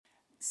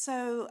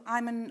So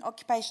I'm an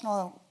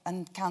occupational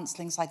and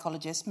counselling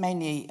psychologist,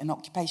 mainly an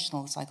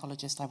occupational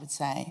psychologist, I would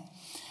say.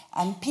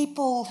 And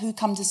people who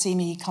come to see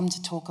me come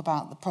to talk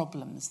about the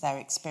problems they're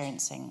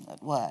experiencing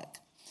at work.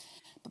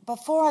 But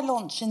before I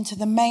launch into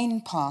the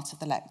main part of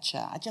the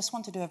lecture, I just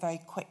want to do a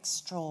very quick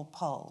straw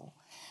poll.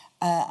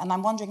 And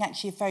I'm wondering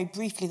actually if very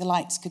briefly the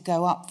lights could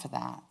go up for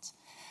that.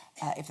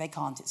 If they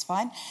can't, it's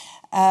fine.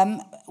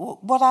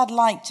 What I'd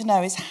like to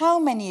know is how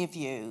many of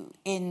you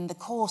in the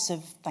course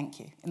of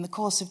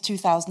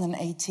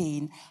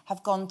 2018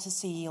 have gone to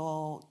see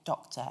your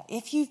doctor?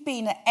 If you've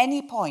been at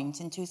any point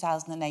in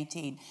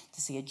 2018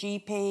 to see a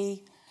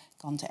GP,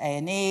 gone to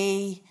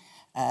A&E,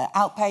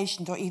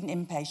 outpatient or even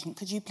inpatient,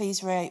 could you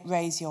please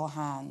raise your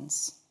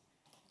hands?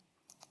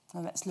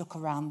 And let's look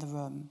around the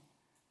room.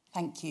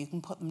 Thank you. You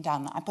can put them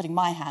down. I'm putting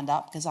my hand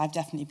up because I've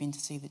definitely been to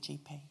see the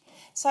GP.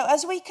 So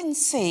as we can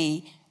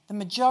see, the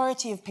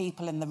majority of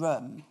people in the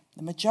room,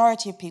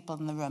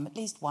 at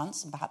least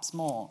once and perhaps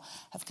more,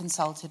 have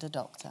consulted a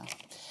doctor.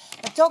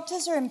 But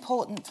doctors are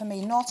important for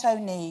me not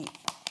only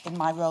in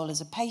my role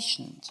as a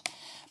patient,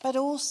 but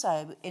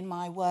also in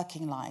my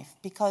working life,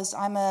 because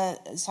I'm a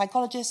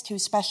psychologist who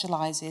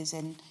specialises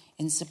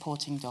in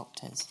supporting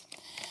doctors.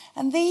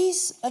 And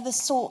these are the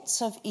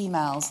sorts of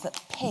emails that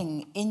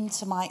ping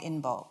into my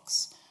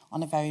inbox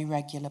on a very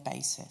regular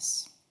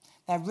basis.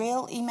 They're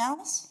real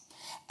emails.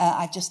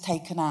 I've just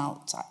taken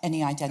out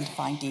any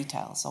identifying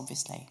details,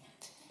 obviously.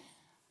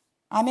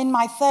 I'm in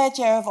my third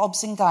year of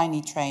obs and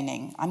gynae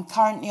training. I'm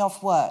currently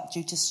off work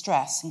due to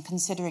stress and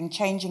considering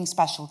changing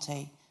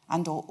specialty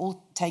and or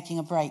taking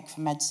a break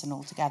from medicine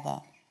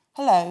altogether.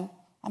 Hello,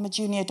 I'm a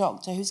junior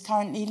doctor who's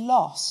currently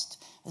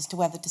lost as to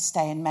whether to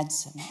stay in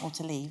medicine or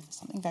to leave. There's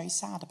something very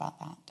sad about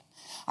that.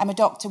 I'm a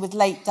doctor with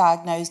late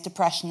diagnosed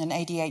depression and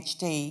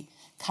ADHD,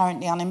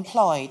 currently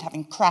unemployed,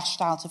 having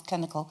crashed out of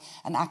clinical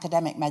and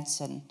academic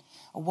medicine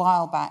a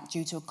while back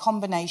due to a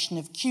combination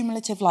of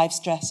cumulative life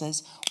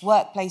stresses,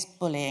 workplace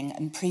bullying,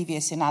 and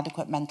previous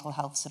inadequate mental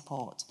health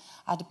support.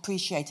 I'd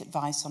appreciate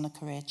advice on a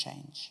career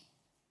change.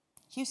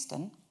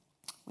 Houston,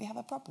 we have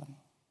a problem.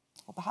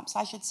 Or perhaps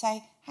I should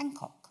say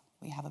Hancock,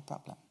 we have a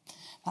problem.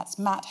 That's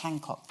Matt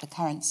Hancock, the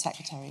current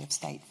Secretary of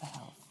State for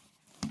Health.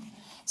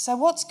 So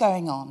what's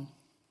going on?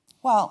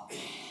 Well,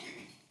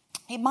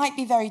 it might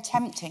be very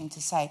tempting to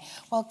say,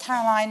 well,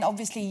 Caroline,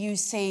 obviously you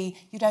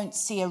don't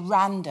see a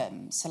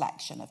random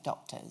selection of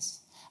doctors.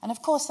 And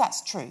of course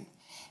that's true,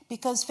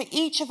 because for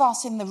each of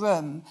us in the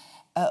room,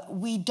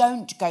 we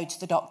don't go to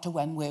the doctor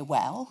when we're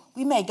well.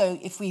 We may go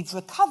if we've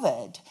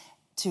recovered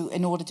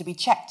in order to be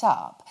checked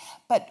up,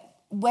 but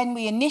when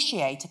we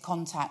initiate a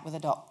contact with a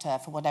doctor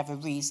for whatever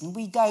reason,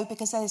 we go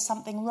because there's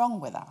something wrong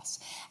with us.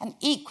 And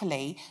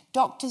equally,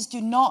 doctors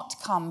do not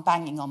come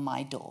banging on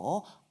my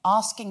door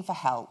asking for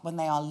help when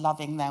they are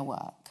loving their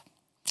work.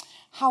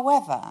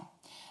 However,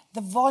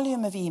 the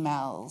volume of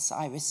emails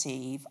I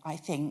receive, I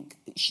think,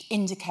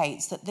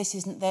 indicates that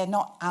they're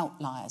not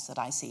outliers that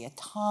I see, a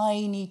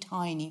tiny,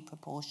 tiny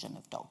proportion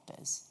of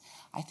doctors.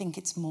 I think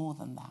it's more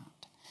than that.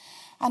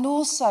 And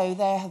also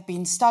there have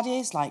been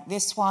studies like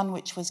this one,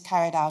 which was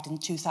carried out in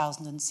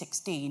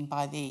 2016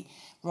 by the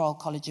Royal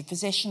College of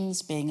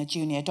Physicians, being a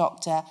junior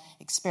doctor,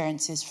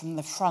 experiences from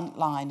the front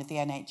line of the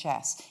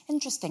NHS.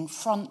 Interesting,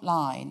 front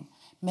line,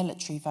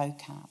 military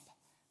vocab.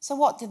 So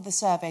what did the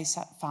survey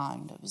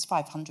find? It was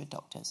 500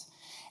 doctors.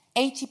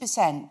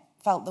 80%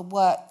 felt the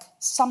work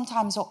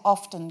sometimes or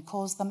often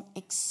caused them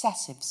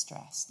excessive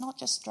stress. Not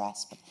just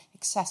stress, but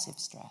excessive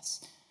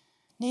stress.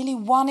 Nearly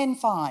 1 in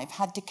 5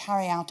 had to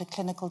carry out a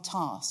clinical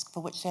task for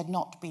which they had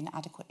not been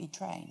adequately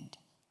trained.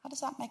 How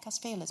does that make us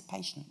feel as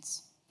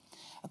patients?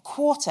 A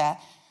quarter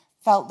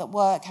felt that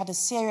work had a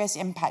serious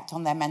impact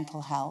on their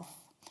mental health,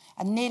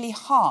 and nearly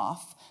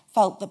half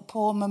felt that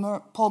poor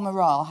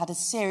morale had a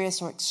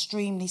serious or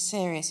extremely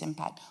serious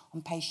impact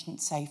on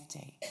patient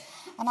safety.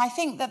 And I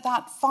think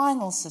that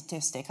final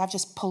statistic, I've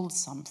just pulled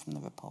some from the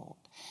report,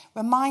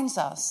 reminds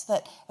us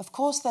that, of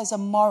course, there's a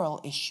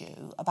moral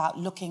issue about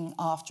looking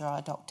after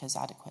our doctors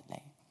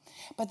adequately.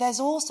 But there's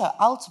also,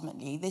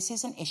 ultimately, this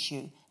is an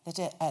issue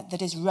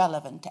that is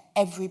relevant to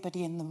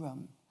everybody in the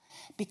room,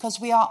 because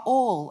we are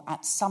all,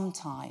 at some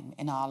time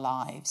in our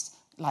lives,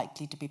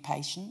 likely to be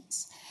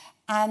patients,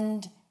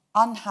 and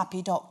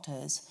unhappy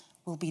doctors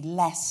will be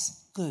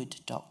less good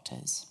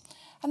doctors.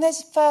 And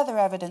there's further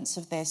evidence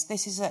of this.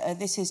 This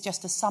is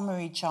just a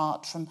summary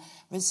chart from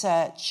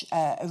research,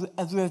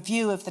 a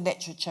review of the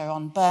literature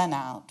on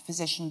burnout,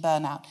 physician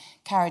burnout,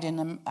 carried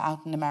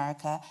out in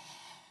America.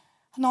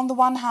 And on the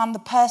one hand, the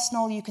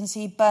personal, you can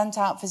see burnt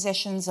out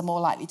physicians are more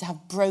likely to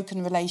have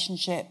broken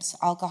relationships,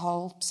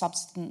 alcohol,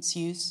 substance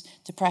use,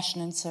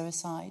 depression and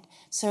suicide.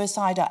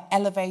 Suicide are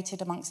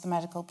elevated amongst the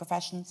medical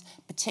professions,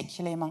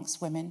 particularly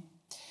amongst women.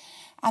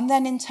 And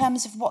then in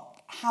terms of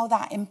how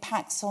that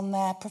impacts on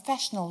their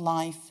professional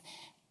life,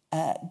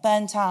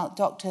 burnt out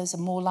doctors are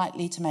more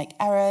likely to make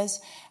errors,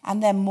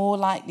 and they're more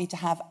likely to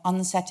have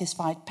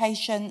unsatisfied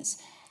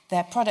patients.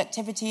 Their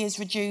productivity is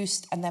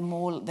reduced, and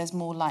there's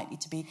more likely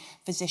to be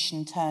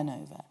physician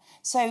turnover.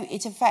 So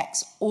it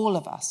affects all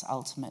of us,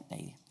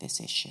 ultimately, this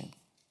issue.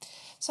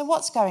 So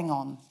what's going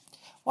on?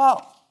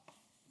 Well,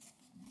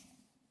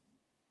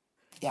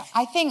 yeah,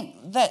 I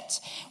think that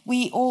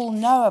we all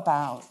know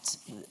about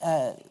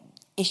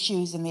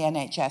issues in the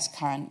NHS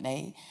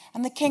currently,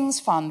 and the King's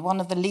Fund,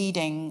 one of the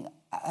leading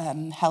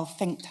health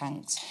think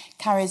tanks,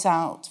 carries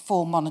out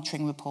 4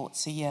 monitoring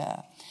reports a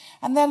year.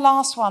 And their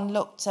last one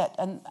looked at,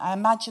 and I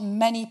imagine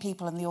many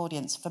people in the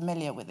audience are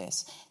familiar with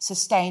this,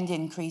 sustained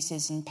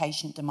increases in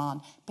patient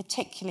demand,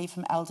 particularly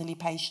from elderly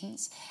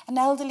patients. And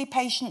elderly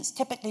patients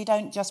typically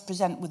don't just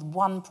present with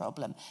one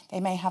problem. They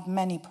may have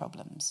many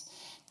problems.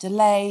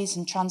 Delays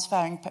in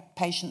transferring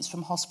patients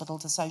from hospital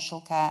to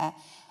social care,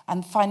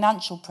 and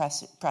financial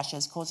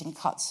pressures causing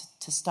cuts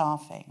to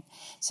staffing.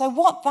 So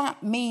what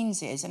that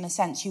means is, in a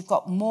sense, you've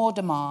got more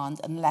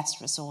demand and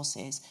less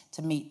resources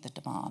to meet the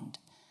demand.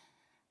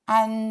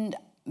 And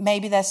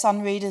maybe their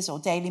Sun readers or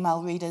Daily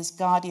Mail readers,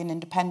 Guardian,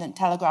 Independent,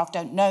 Telegraph,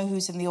 don't know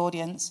who's in the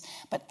audience,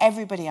 but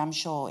everybody, I'm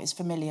sure, is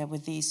familiar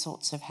with these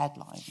sorts of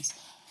headlines.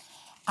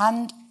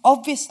 And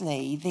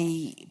obviously,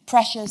 the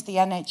pressures the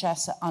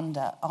NHS are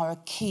under are a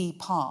key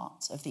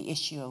part of the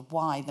issue of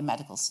why the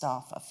medical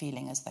staff are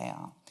feeling as they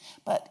are.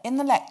 But in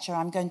the lecture,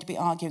 I'm going to be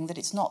arguing that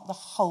it's not the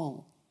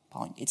whole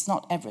point, it's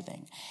not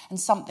everything, and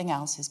something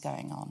else is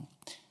going on.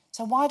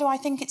 So why do I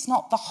think it's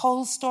not the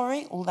whole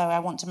story? Although I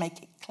want to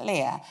make it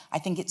clear, I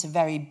think it's a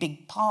very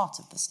big part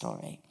of the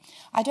story.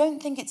 I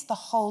don't think it's the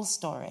whole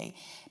story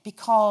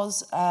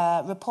because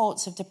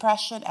reports of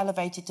depression,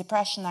 elevated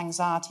depression,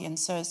 anxiety and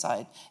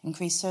suicide,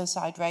 increased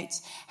suicide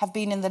rates have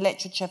been in the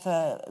literature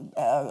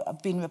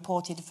have been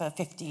reported for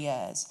 50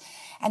 years.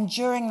 And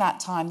during that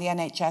time, the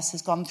NHS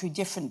has gone through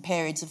different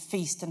periods of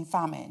feast and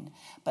famine,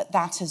 but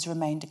that has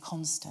remained a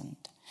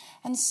constant.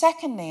 And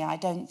secondly, I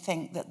don't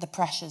think that the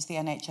pressures the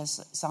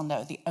NHS is under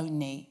are the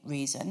only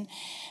reason,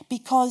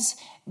 because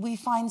we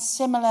find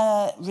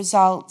similar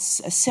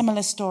results,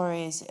 similar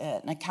stories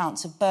and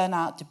accounts of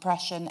burnout,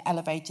 depression,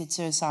 elevated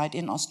suicide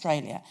in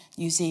Australia,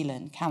 New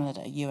Zealand,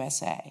 Canada,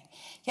 USA.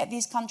 Yet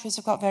these countries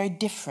have got very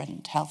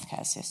different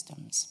healthcare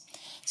systems.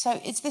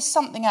 So is this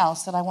something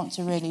else that I want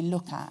to really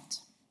look at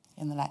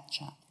in the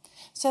lecture?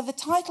 So the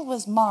title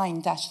was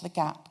Mind - the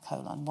Gap,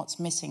 what's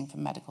missing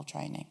from medical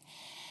training.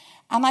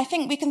 And I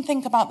think we can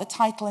think about the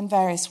title in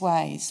various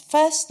ways.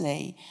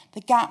 Firstly,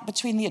 the gap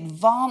between the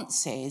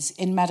advances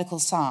in medical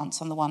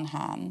science on the one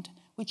hand,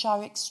 which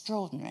are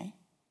extraordinary,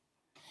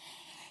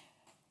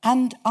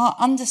 and our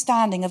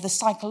understanding of the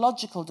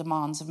psychological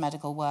demands of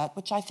medical work,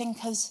 which I think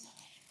has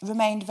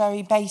remained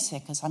very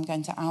basic, as I'm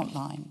going to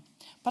outline.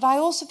 But I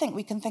also think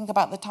we can think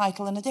about the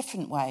title in a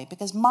different way,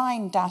 because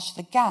Mind -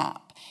 the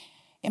Gap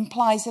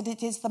implies that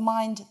it is the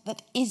mind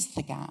that is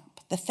the gap,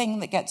 the thing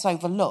that gets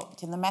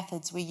overlooked in the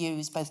methods we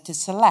use both to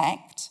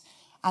select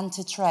and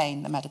to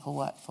train the medical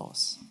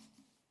workforce.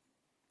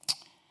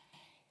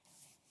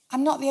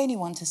 I'm not the only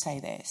one to say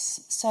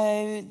this.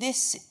 So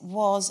this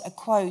was a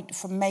quote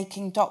from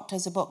Making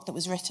Doctors, a book that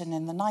was written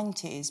in the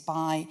 90s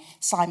by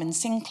Simon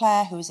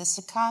Sinclair, who was a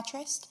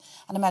psychiatrist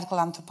and a medical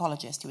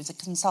anthropologist. He was a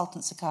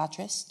consultant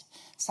psychiatrist.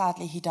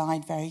 Sadly, he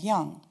died very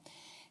young.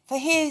 For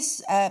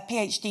his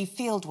PhD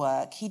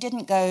fieldwork, he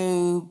didn't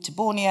go to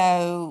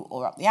Borneo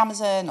or up the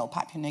Amazon or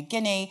Papua New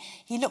Guinea.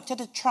 He looked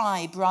at a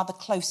tribe rather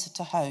closer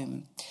to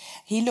home.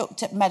 He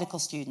looked at medical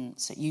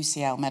students at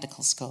UCL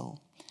Medical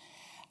School.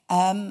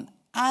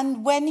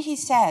 And when he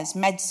says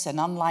medicine,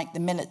 unlike the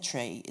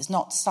military, is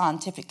not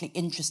scientifically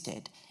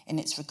interested in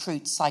its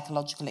recruits'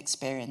 psychological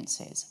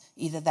experiences,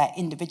 either their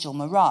individual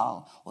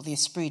morale or the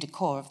esprit de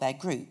corps of their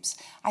groups,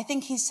 I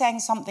think he's saying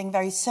something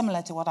very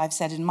similar to what I've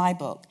said in my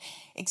book,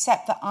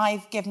 except that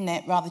I've given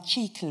it rather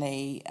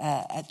cheekily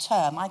a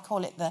term. I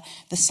call it the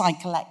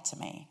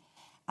psycholectomy.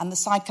 And the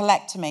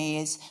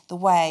psycholectomy is the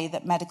way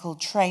that medical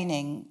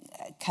training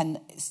can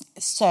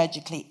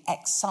surgically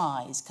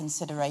excise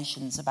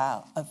considerations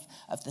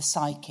of the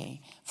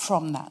psyche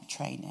from that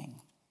training.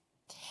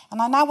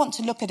 And I now want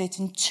to look at it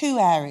in 2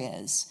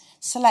 areas,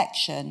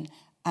 selection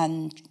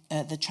and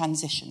the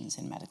transitions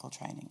in medical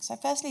training. So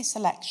firstly,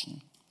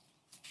 selection.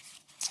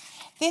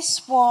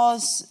 This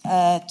was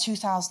a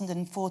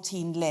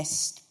 2014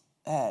 list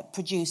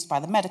produced by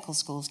the Medical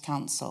Schools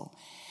Council.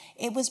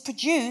 It was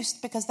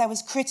produced because there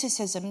was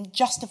criticism,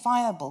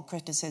 justifiable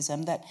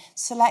criticism, that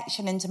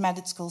selection into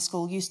medical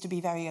school used to be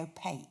very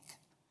opaque.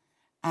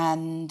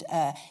 And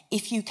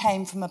if you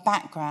came from a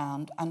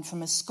background and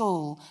from a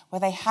school where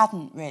they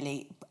hadn't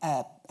really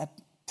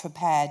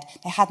prepared,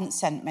 they hadn't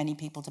sent many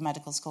people to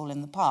medical school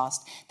in the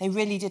past, they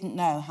really didn't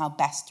know how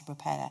best to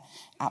prepare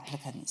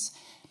applicants.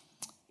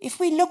 If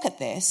we look at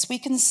this, we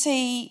can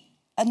see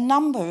a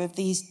number of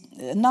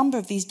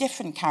these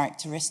different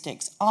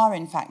characteristics are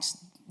in fact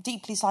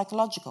deeply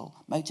psychological: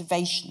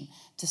 motivation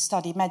to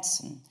study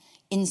medicine,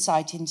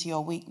 insight into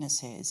your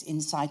weaknesses,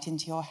 insight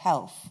into your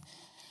health,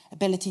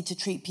 ability to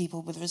treat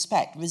people with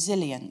respect,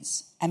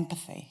 resilience,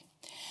 empathy.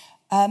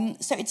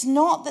 So it's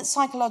not that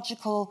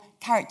psychological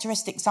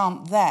characteristics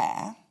aren't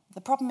there.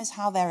 The problem is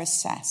how they're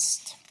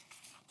assessed.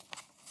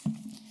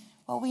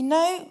 Well, we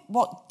know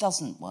what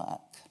doesn't work.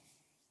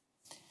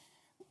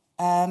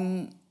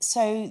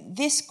 So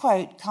this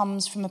quote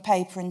comes from a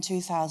paper in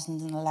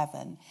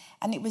 2011,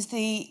 and it was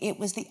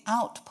the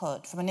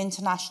output from an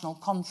international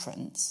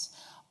conference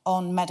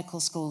on medical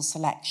school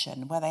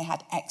selection, where they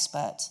had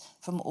experts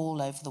from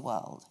all over the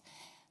world.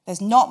 There's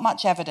not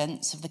much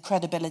evidence of the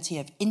credibility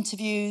of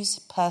interviews,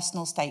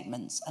 personal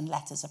statements, and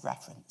letters of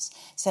reference.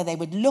 So they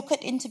would look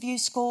at interview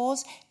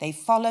scores, they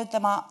followed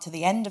them up to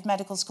the end of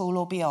medical school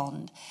or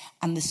beyond,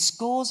 and the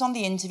scores on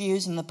the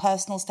interviews and the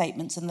personal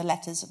statements and the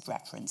letters of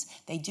reference,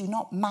 they do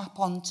not map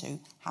onto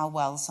how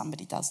well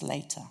somebody does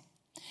later.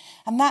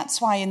 And that's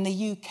why in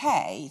the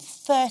UK,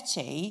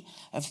 30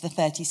 of the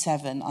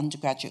 37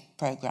 undergraduate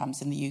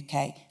programmes in the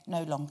UK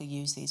no longer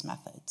use these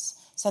methods.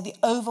 So the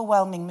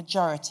overwhelming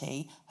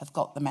majority have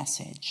got the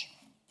message.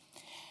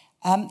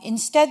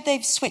 Instead,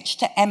 they've switched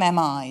to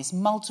MMIs,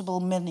 multiple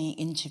mini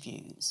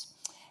interviews.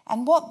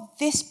 And what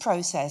this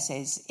process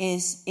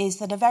is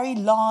that a very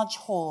large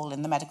hall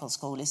in the medical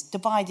school is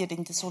divided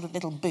into sort of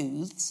little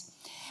booths,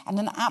 and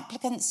an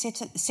applicant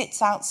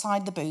sits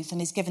outside the booth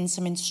and is given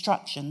some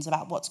instructions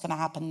about what's going to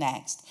happen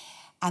next.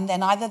 And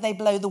then either they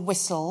blow the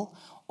whistle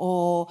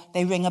or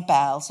they ring a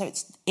bell. So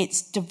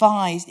it's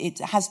devised, it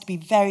has to be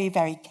very,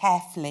 very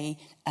carefully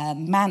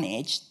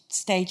managed,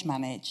 stage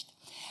managed.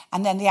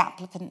 And then the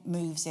applicant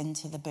moves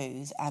into the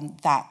booth, and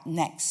that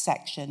next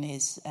section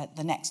is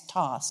the next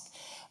task.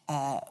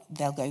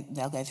 They'll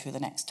go through the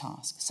next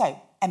task. So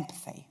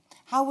empathy.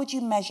 How would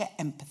you measure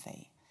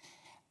empathy?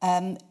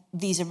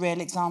 These are a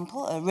real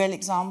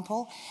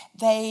example.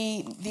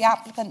 The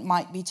applicant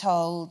might be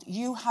told,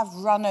 you have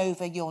run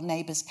over your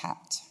neighbour's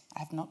cat. I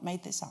have not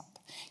made this up.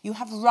 You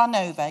have run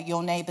over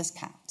your neighbour's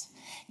cat.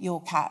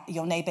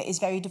 Your neighbour is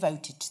very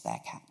devoted to their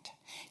cat.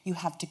 You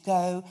have to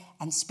go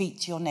and speak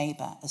to your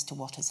neighbour as to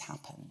what has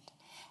happened.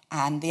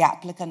 And the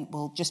applicant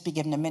will just be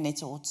given a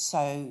minute or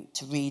so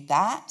to read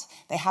that.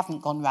 They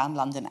haven't gone around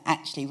London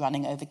actually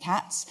running over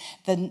cats.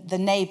 The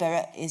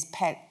neighbour is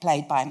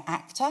played by an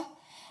actor.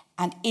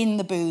 And in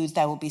the booth,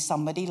 there will be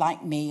somebody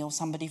like me or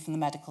somebody from the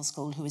medical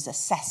school who is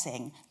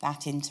assessing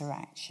that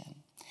interaction.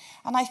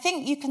 And I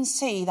think you can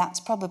see that's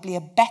probably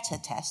a better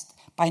test,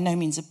 by no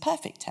means a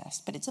perfect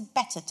test, but it's a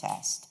better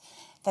test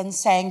than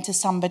saying to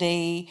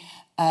somebody,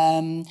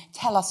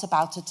 tell us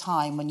about a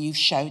time when you've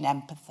shown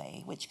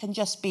empathy, which can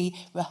just be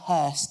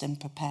rehearsed and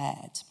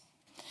prepared.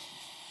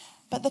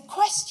 But the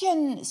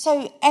question,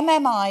 so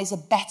MMIs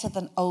are better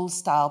than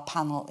old-style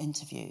panel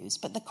interviews,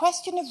 but the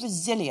question of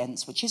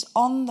resilience, which is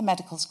on the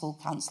Medical School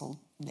Council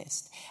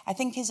list, I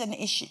think is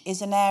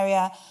an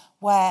area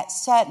where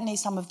certainly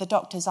some of the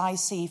doctors I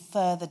see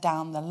further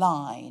down the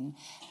line,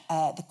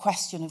 the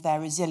question of their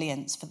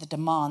resilience for the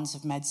demands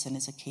of medicine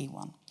is a key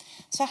one.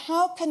 So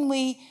how can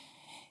we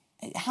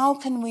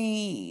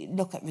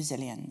look at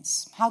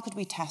resilience? How could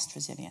we test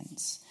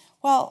resilience?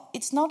 Well,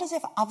 it's not as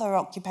if other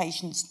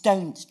occupations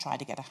don't try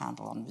to get a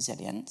handle on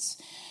resilience.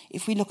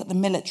 If we look at the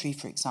military,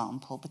 for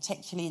example,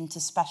 particularly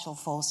into special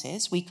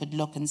forces, we could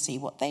look and see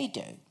what they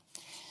do.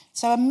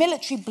 So a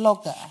military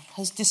blogger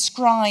has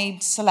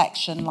described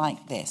selection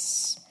like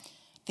this.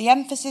 The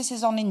emphasis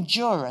is on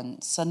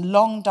endurance and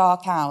long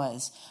dark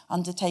hours,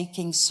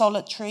 undertaking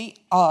solitary,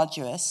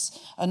 arduous,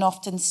 and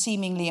often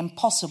seemingly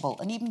impossible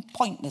and even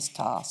pointless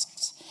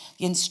tasks.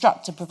 The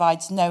instructor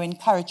provides no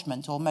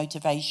encouragement or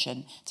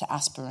motivation to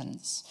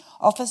aspirants.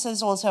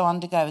 Officers also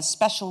undergo a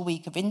special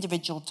week of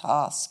individual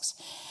tasks,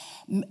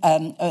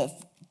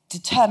 of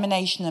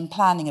determination and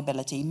planning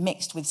ability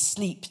mixed with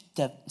sleep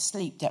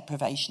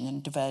deprivation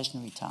and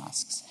diversionary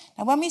tasks.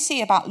 Now, when we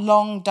see about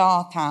long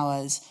dark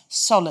hours,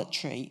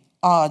 solitary,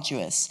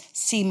 arduous,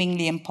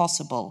 seemingly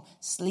impossible,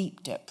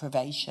 sleep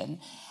deprivation,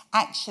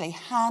 actually,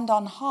 hand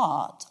on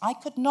heart, I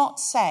could not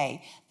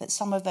say that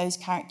some of those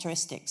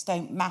characteristics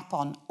don't map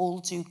on all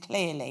too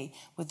clearly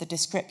with the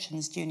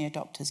descriptions junior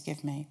doctors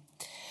give me.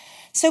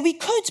 So we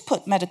could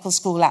put medical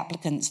school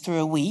applicants through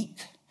a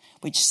week,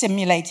 which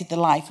simulated the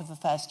life of a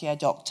first-year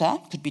doctor,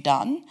 could be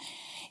done.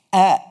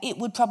 It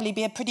would probably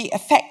be a pretty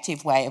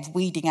effective way of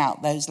weeding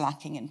out those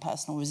lacking in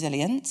personal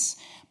resilience.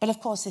 But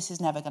of course, this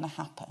is never going to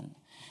happen.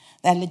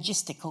 There are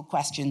logistical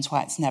questions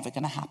why it's never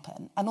going to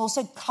happen, and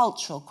also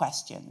cultural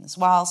questions.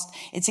 Whilst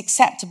it's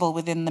acceptable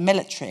within the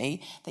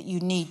military that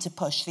you need to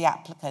push the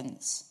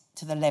applicants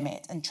to the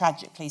limit, and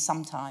tragically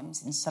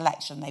sometimes in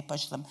selection they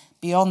push them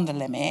beyond the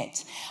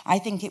limit, I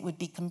think it would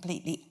be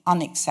completely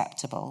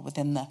unacceptable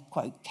within the,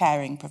 quote,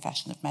 caring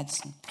profession of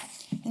medicine.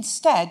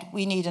 Instead,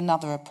 we need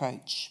another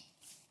approach.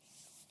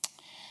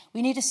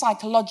 We need a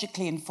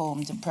psychologically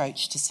informed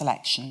approach to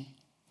selection.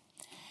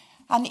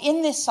 And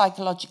in this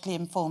psychologically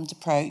informed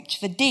approach,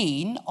 the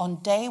dean,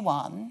 on day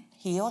one,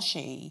 he or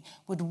she,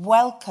 would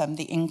welcome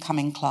the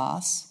incoming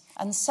class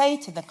and say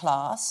to the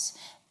class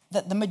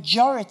that the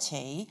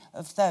majority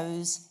of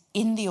those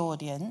in the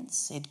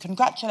audience, he'd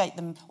congratulate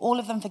them, all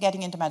of them, for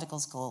getting into medical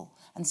school,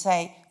 and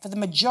say, for the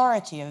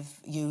majority of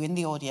you in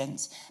the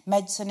audience,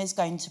 medicine is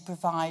going to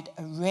provide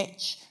a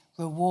rich,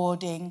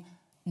 rewarding,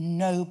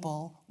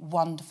 noble,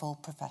 wonderful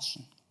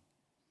profession.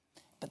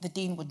 But the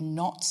dean would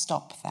not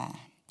stop there.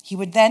 He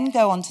would then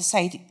go on to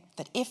say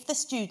that if the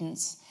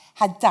students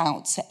had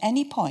doubts at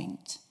any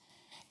point,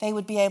 they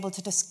would be able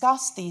to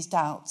discuss these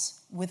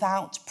doubts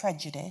without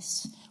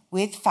prejudice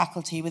with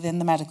faculty within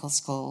the medical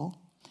school,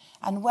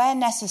 and where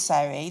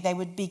necessary, they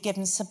would be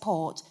given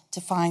support to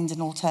find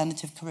an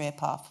alternative career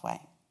pathway.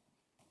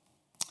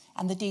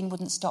 And the dean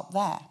wouldn't stop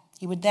there.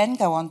 He would then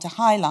go on to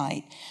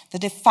highlight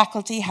that if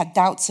faculty had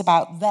doubts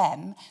about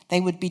them, they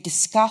would be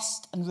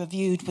discussed and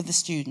reviewed with the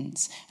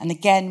students. And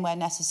again, where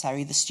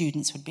necessary, the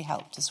students would be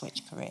helped to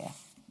switch career.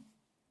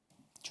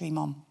 Dream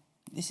on.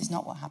 This is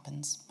not what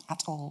happens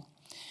at all.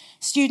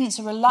 Students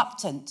are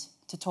reluctant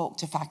to talk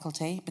to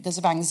faculty because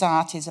of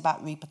anxieties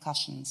about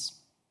repercussions.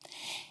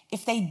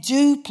 If they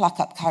do pluck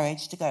up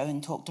courage to go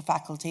and talk to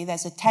faculty,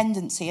 there's a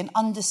tendency, an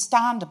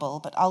understandable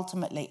but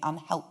ultimately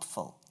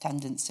unhelpful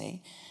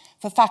tendency,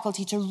 for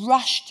faculty to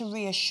rush to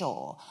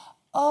reassure,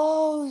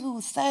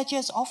 oh, third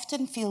years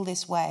often feel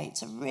this way,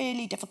 it's a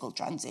really difficult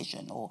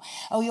transition, or,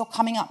 oh, you're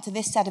coming up to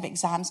this set of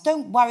exams,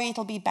 don't worry,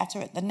 it'll be better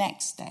at the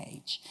next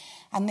stage.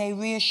 And they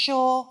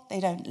reassure,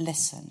 they don't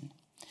listen.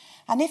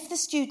 And if the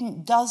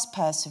student does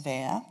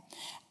persevere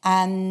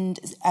and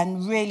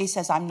really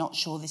says, I'm not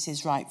sure this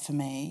is right for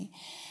me,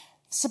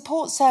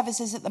 support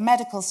services at the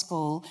medical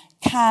school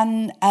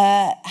can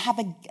have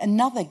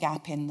another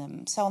gap in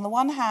them. So on the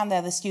one hand,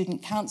 they're the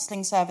student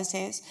counselling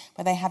services,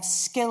 where they have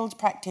skilled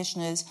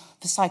practitioners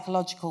for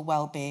psychological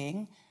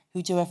well-being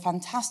who do a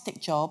fantastic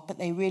job, but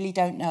they really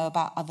don't know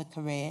about other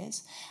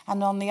careers.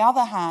 And on the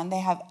other hand, they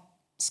have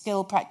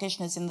skilled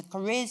practitioners in the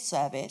careers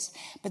service,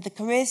 but the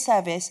careers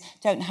service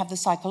don't have the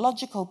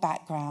psychological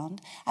background,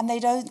 and they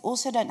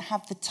also don't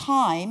have the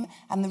time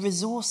and the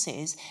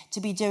resources to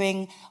be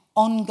doing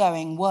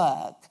ongoing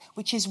work,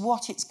 which is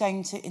what it's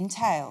going to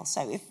entail.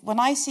 So when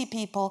I see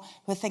people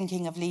who are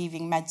thinking of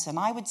leaving medicine,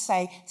 I would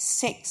say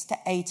 6 to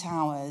 8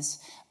 hours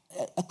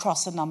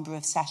across a number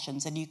of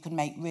sessions, and you can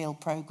make real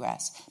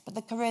progress. But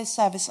the careers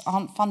service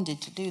aren't funded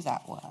to do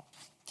that work.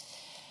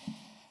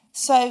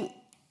 So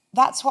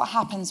that's what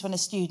happens when a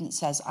student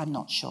says, I'm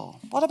not sure.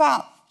 What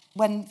about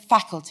when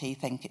faculty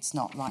think it's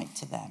not right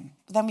to them?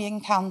 But then we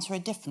encounter a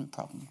different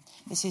problem.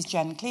 This is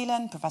Jen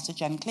Cleland, Professor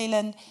Jen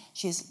Cleland.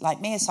 She's,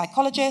 like me, a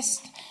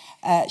psychologist.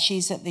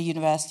 She's at the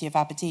University of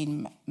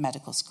Aberdeen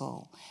Medical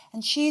School.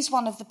 And she's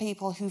one of the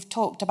people who've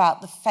talked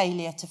about the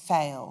failure to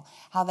fail,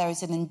 how there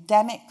is an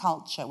endemic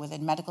culture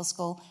within medical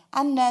school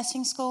and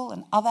nursing school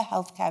and other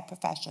healthcare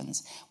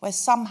professions where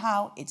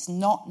somehow it's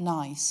not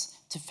nice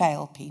to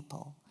fail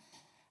people.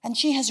 And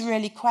she has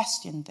really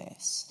questioned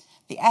this.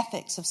 The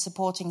ethics of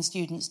supporting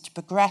students to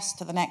progress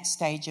to the next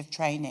stage of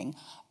training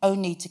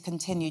only to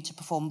continue to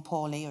perform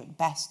poorly are at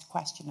best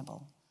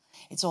questionable.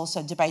 It's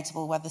also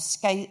debatable whether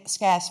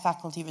scarce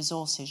faculty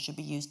resources should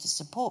be used to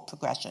support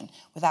progression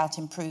without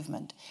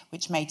improvement,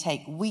 which may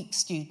take weak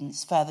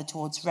students further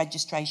towards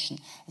registration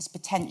as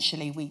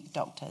potentially weak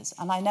doctors.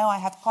 And I know I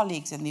have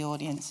colleagues in the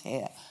audience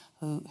here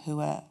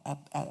who are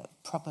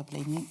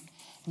probably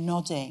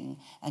nodding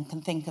and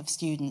can think of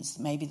students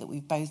maybe that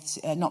we've both,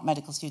 not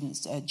medical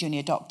students,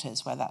 junior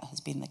doctors, where that has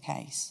been the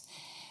case.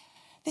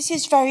 This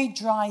is very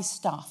dry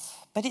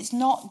stuff, but it's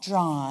not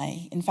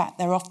dry. In fact,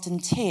 there are often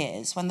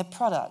tears when the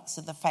products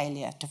of the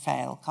failure to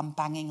fail come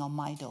banging on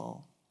my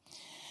door.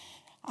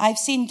 I've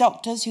seen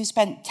doctors who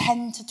spent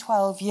 10 to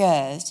 12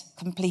 years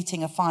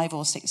completing a 5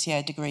 or 6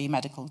 year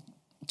medical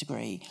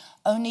degree,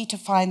 only to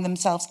find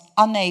themselves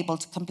unable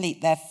to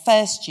complete their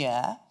first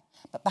year,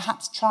 but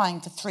perhaps trying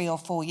for 3 or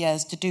 4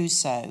 years to do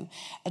so,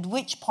 at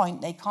which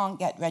point they can't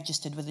get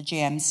registered with a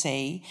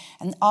GMC,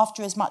 and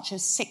after as much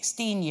as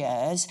 16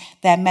 years,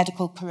 their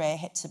medical career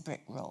hits a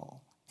brick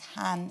wall.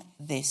 Can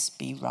this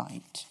be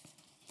right?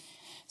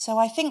 So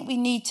I think we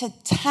need to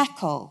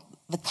tackle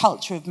the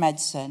culture of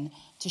medicine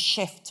to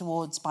shift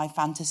towards my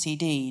fantasy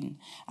dean,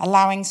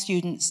 allowing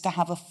students to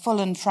have a full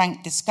and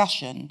frank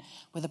discussion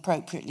with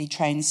appropriately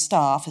trained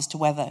staff as to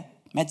whether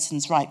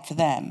medicine's right for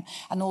them,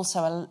 and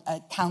also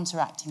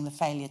counteracting the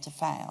failure to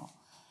fail.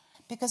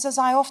 Because as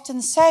I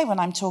often say when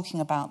I'm talking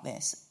about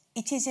this,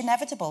 it is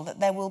inevitable that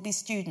there will be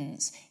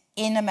students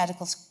in a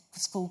medical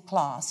school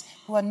class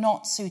who are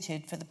not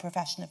suited for the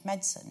profession of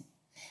medicine.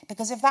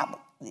 Because if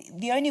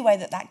the only way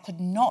that could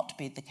not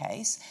be the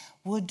case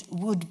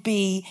would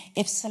be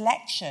if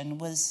selection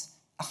was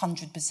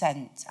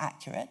 100%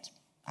 accurate.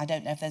 I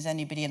don't know if there's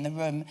anybody in the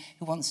room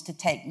who wants to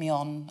take me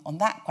on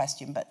that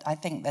question, but I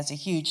think there's a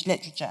huge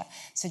literature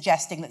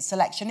suggesting that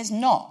selection is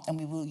not,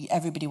 and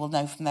everybody will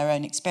know from their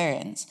own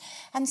experience.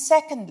 And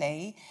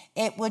secondly,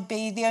 it would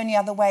be the only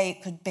other way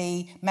it could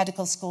be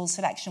medical school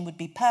selection would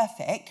be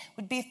perfect,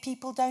 would be if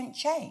people don't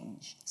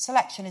change.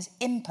 Selection is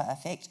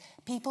imperfect,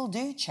 people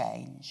do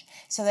change.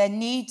 So there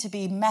need to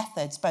be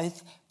methods,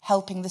 both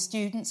helping the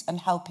students and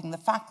helping the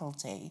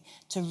faculty,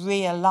 to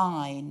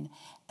realign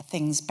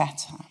things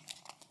better.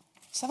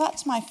 So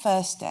that's my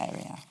first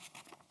area.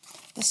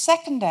 The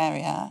second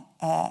area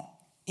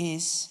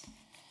is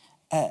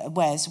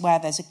where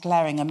there's a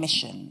glaring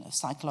omission of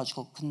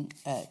psychological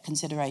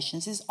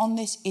considerations is on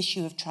this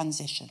issue of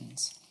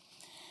transitions.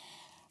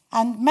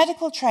 And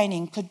medical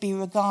training could be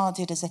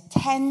regarded as a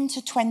 10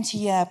 to 20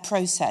 year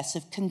process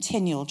of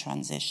continual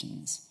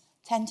transitions.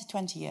 10 to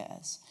 20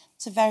 years.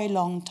 It's a very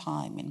long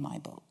time in my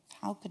book.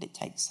 How could it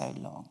take so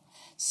long?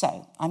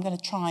 So I'm going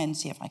to try and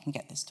see if I can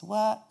get this to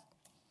work.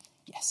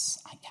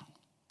 Yes, I can.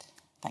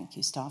 Thank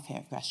you, staff here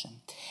at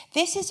Gresham.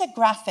 This is a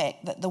graphic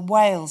that the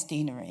Wales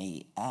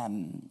Deanery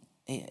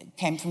it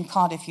came from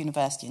Cardiff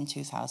University in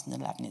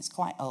 2011. It's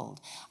quite old.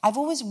 I've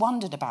always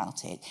wondered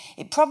about it.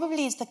 It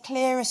probably is the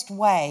clearest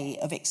way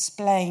of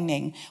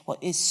explaining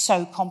what is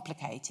so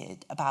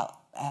complicated about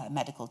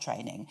medical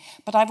training.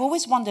 But I've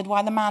always wondered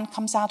why the man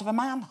comes out of a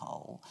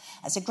manhole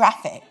as a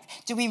graphic.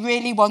 Do we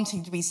really want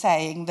him to be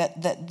saying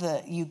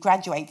that you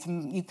graduate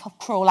from, you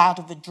crawl out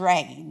of a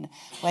drain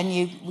when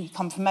you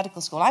come from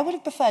medical school? I would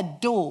have preferred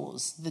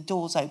doors, the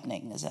doors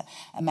opening as a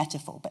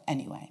metaphor, but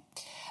anyway.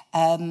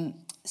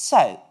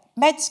 So,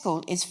 med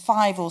school is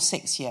 5 or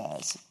 6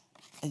 years.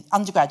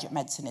 Undergraduate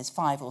medicine is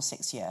 5 or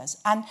 6 years.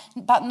 And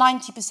about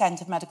 90%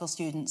 of medical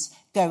students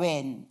go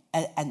in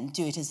and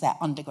do it as their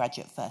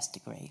undergraduate first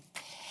degree.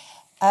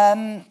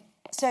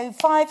 So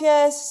 5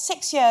 years,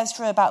 6 years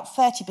for about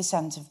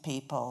 30% of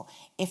people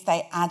if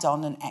they add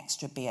on an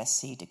extra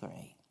BSc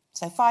degree.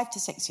 So 5 to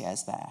 6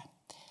 years there.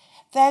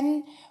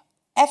 Then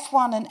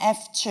F1 and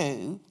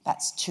F2,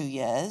 that's 2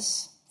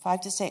 years.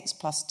 5 to 6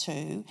 plus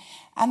 2.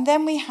 And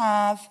then we've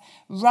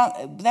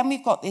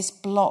got this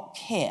block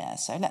here.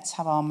 So let's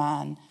have our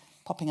man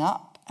popping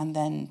up and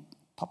then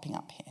popping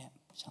up here,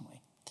 shall we?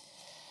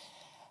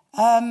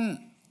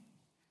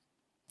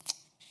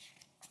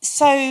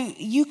 So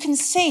you can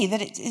see that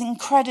it's an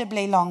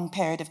incredibly long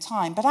period of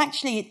time, but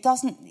actually it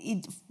doesn't,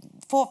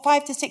 for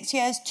 5 to 6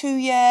 years, 2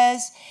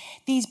 years,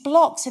 these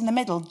blocks in the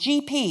middle,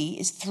 GP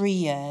is 3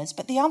 years,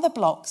 but the other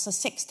blocks are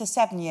 6 to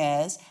 7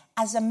 years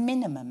as a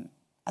minimum.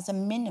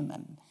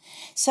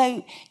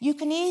 So you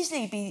can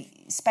easily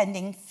be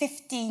spending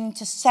 15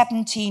 to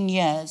 17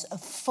 years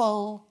of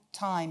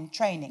full-time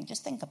training.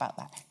 Just think about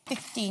that,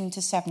 15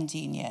 to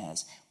 17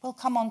 years. We'll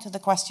come on to the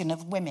question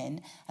of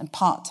women and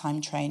part-time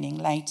training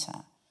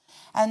later.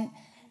 And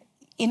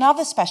in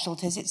other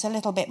specialties, it's a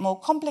little bit more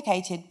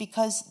complicated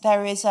because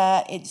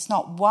it's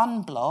not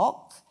one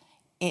block,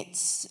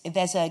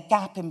 there's a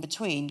gap in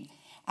between.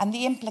 And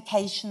the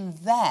implication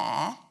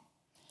there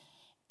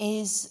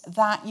is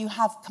that you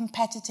have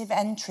competitive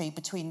entry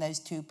between those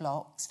two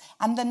blocks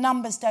and the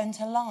numbers don't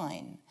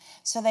align.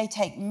 So they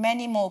take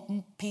many more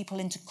people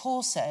into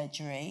core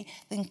surgery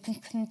than can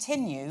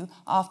continue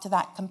after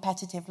that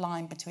competitive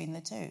line between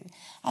the two.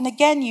 And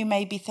again, you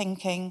may be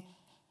thinking,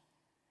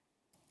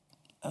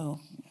 oh,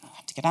 I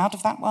have to get out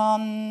of that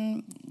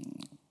one.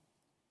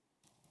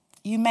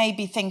 You may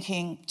be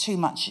thinking too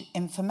much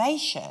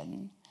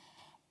information,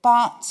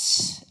 but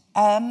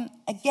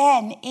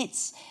again,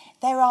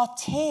 there are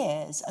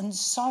tears and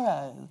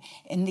sorrow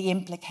in the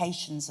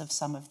implications of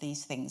some of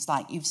these things.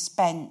 Like you've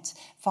spent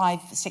 5,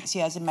 6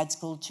 years in med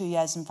school, 2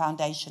 years in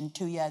foundation,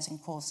 2 years in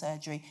core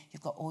surgery.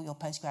 You've got all your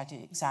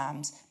postgraduate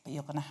exams, but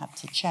you're going to have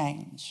to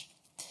change.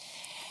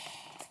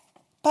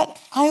 But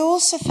I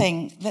also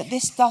think that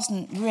this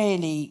doesn't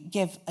really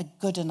give a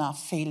good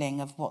enough feeling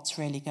of what's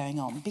really going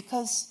on.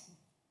 Because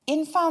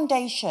in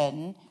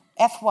foundation,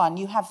 F1,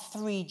 you have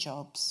 3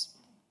 jobs.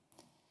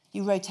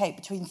 You rotate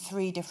between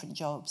 3 different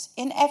jobs.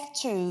 In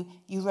F2,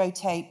 you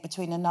rotate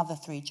between another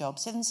 3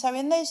 jobs. And so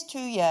in those 2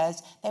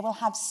 years, they will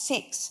have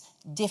 6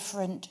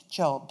 different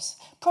jobs.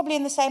 Probably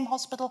in the same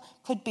hospital,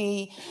 could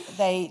be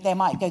they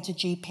might go to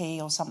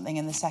GP or something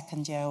in the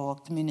second year or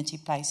community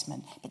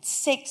placement. But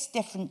 6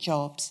 different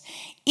jobs.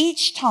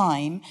 Each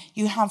time,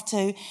 you have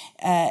to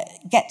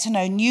get to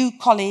know new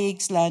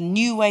colleagues, learn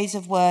new ways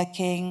of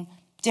working,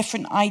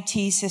 different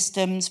IT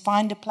systems,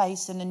 find a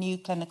place in a new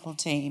clinical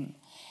team.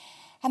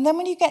 And then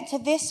when you get to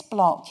this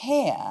block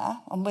here,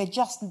 and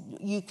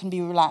you can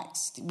be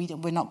relaxed,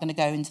 we're not going to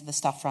go into the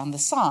stuff around the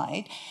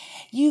side,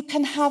 you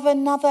can have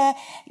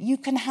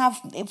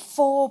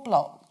 4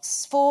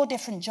 blocks, 4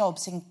 different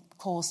jobs in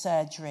core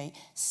surgery,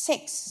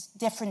 6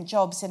 different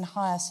jobs in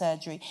higher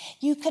surgery.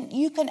 You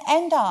can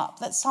end up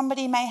that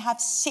somebody may have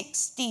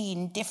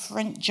 16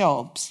 different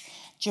jobs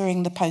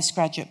during the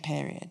postgraduate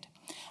period.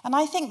 And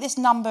I think this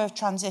number of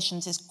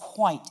transitions is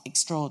quite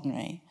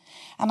extraordinary.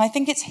 And I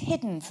think it's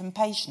hidden from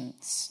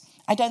patients.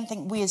 I don't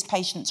think we as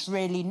patients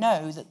really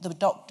know that the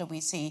doctor we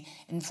see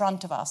in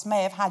front of us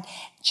may have had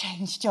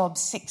changed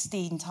jobs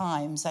 16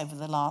 times over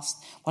the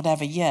last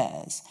whatever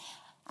years.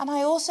 And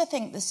I also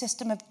think the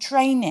system of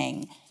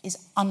training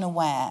is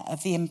unaware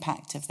of the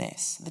impact of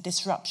this, the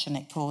disruption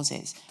it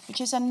causes,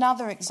 which is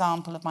another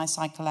example of my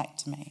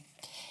cyclectomy.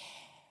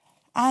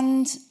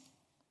 And,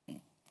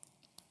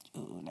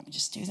 let me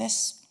just do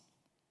this.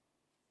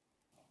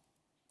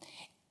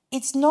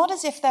 It's not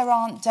as if there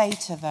aren't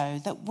data, though,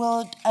 that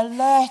would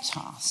alert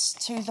us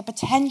to the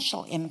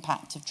potential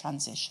impact of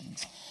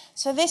transitions.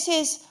 So this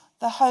is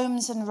the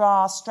Holmes and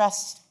Ra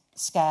stress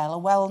scale, a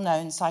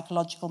well-known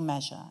psychological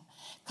measure,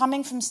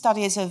 coming from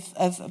studies of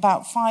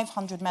about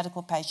 500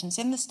 medical patients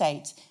in the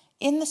States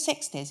in the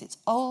 60s. It's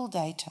old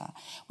data,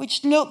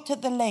 which looked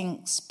at the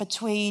links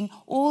between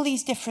all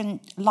these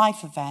different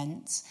life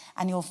events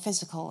and your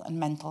physical and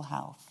mental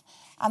health.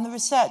 And the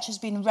research has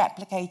been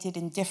replicated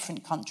in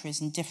different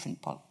countries and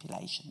different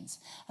populations.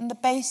 And the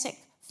basic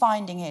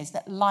finding is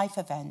that life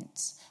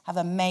events have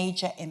a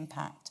major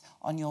impact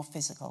on your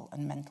physical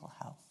and mental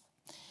health.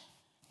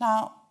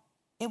 Now,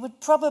 it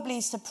would probably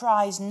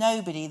surprise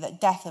nobody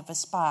that death of a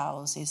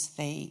spouse is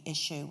the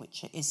issue,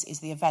 which is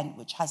the event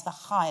which has the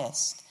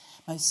highest,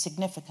 most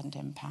significant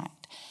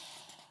impact.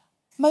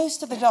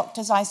 Most of the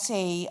doctors I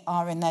see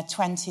are in their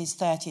 20s,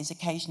 30s,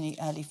 occasionally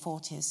early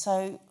 40s.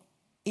 So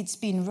it's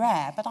been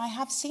rare, but I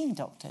have seen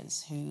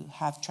doctors who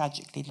have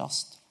tragically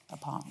lost a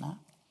partner.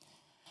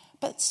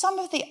 But some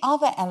of the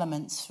other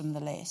elements from the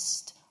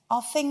list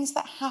are things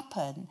that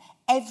happen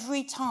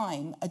every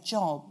time a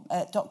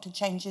doctor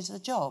changes a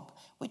job,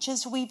 which,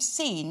 as we've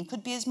seen,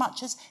 could be as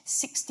much as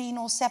 16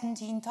 or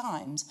 17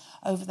 times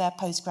over their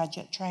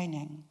postgraduate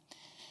training.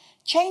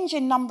 Change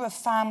in number of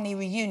family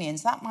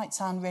reunions, that might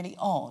sound really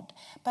odd,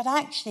 but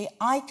actually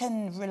I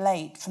can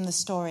relate from the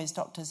stories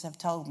doctors have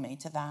told me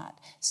to that.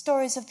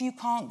 Stories of you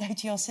can't go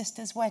to your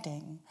sister's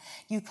wedding,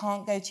 you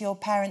can't go to your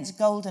parents'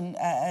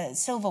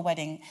 silver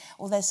wedding,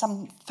 or there's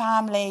some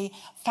family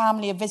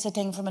are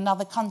visiting from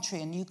another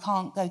country and you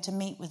can't go to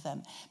meet with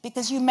them,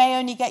 because you may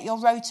only get your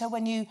rota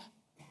when you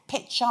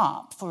pitch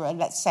up for,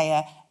 let's say,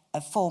 a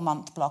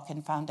 4-month block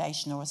in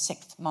foundation or a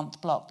 6-month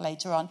block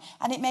later on,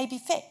 and it may be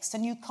fixed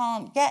and you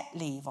can't get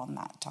leave on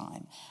that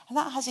time. And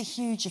that has a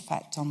huge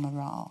effect on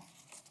morale.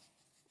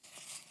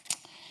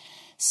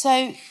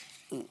 So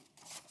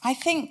I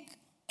think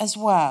as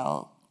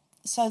well,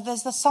 so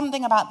there's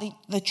something about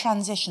the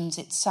transitions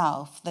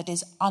itself that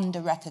is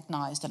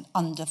under-recognised and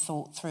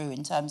under-thought through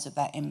in terms of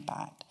their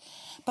impact.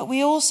 But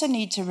we also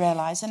need to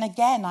realise, and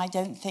again, I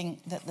don't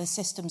think that the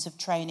systems of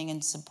training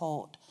and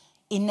support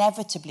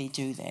inevitably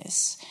do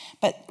this,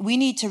 but we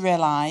need to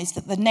realise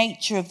that the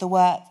nature of the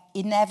work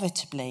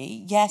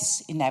inevitably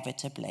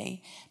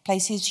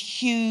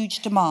places huge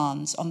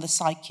demands on the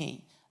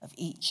psyche of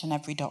each and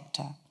every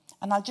doctor.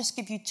 And I'll just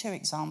give you 2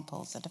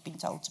 examples that have been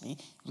told to me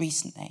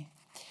recently.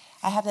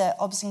 I had an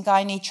obs and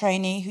gynae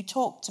trainee who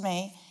talked to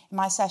me in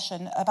my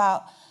session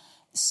about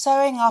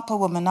sewing up a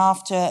woman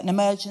after an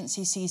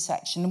emergency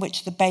C-section in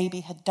which the baby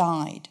had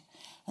died.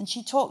 And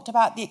she talked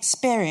about the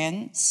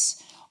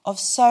experience of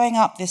sewing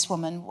up this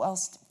woman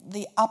whilst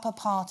the upper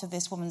part of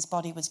this woman's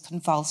body was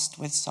convulsed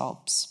with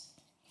sobs.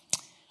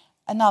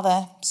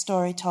 Another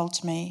story told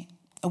to me,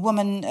 a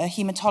woman, a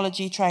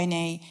haematology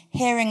trainee,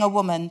 hearing a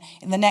woman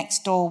in the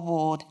next door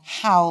ward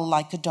howl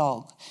like a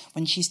dog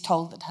when she's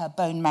told that her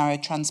bone marrow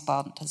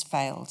transplant has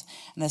failed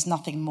and there's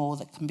nothing more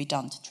that can be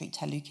done to treat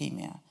her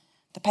leukemia.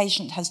 The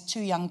patient has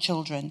 2 young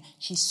children.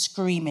 She's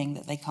screaming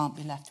that they can't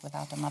be left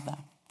without a mother.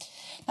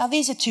 Now,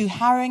 these are 2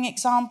 harrowing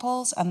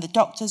examples, and the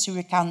doctors who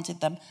recounted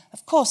them,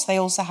 of course, they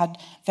also had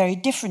very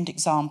different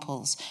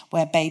examples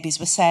where babies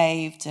were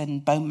saved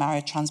and bone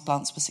marrow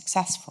transplants were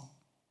successful.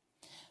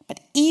 But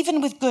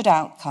even with good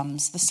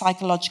outcomes, the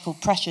psychological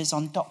pressures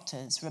on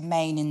doctors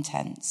remain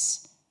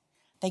intense.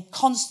 They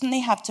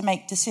constantly have to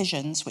make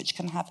decisions which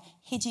can have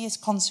hideous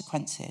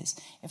consequences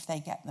if they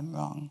get them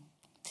wrong.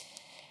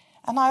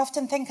 And I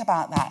often think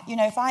about that. You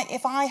know,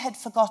 if I had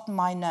forgotten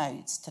my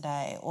notes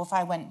today, or if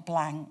I went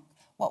blank,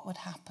 what would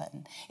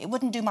happen? It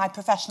wouldn't do my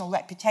professional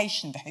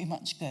reputation very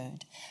much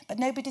good, but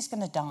nobody's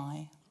going to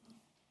die.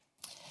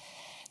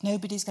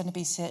 Nobody's going to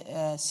be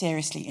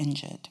seriously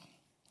injured.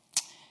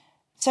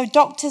 So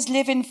doctors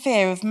live in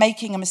fear of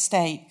making a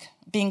mistake,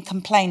 being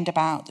complained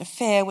about, a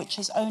fear which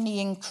has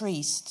only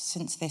increased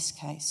since this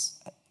case.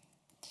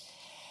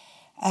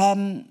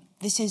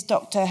 This is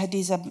Dr.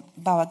 Hadiza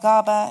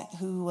Bawagaba,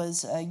 who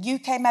was a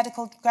UK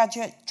medical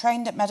graduate,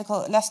 trained at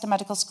Leicester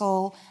Medical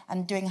School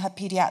and doing her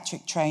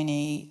paediatric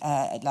training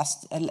at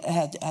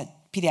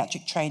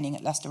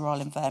Leicester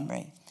Royal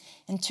Infirmary.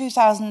 In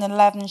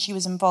 2011, she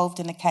was involved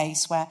in a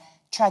case where,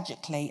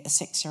 tragically, a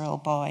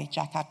 6-year-old boy,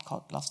 Jack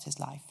Adcock, lost his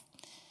life.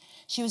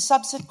 She was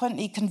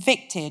subsequently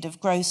convicted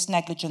of gross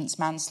negligence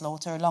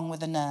manslaughter along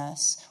with a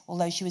nurse,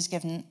 although she was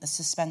given a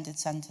suspended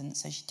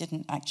sentence, so she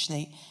didn't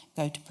actually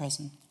go to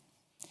prison.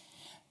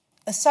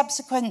 A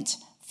subsequent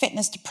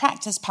fitness to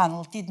practice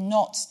panel did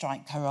not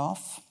strike her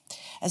off,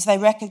 as they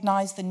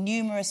recognised the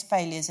numerous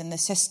failures in the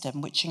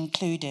system, which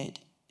included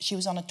she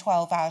was on a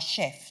 12-hour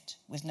shift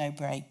with no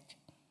break.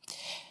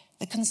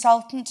 The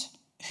consultant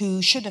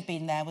who should have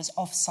been there was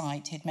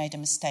off-site. He'd made a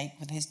mistake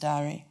with his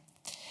diary.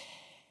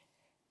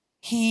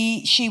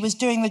 She was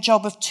doing the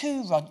job of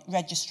 2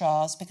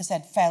 registrars because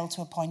they'd failed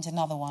to appoint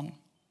another one.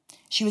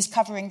 She was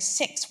covering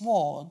 6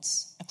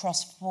 wards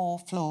across 4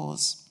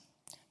 floors.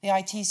 The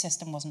IT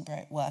system wasn't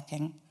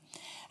working,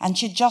 and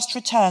she'd just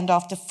returned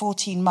after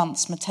 14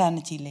 months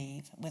maternity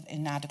leave with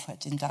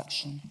inadequate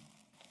induction.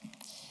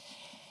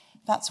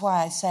 That's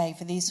why I say,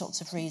 for these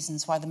sorts of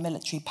reasons, why the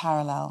military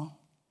parallel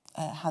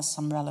has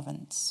some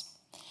relevance.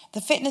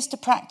 The fitness to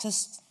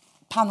practice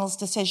panel's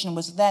decision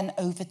was then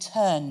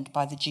overturned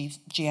by the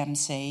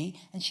GMC,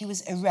 and she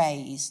was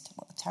erased,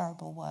 what a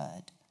terrible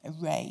word,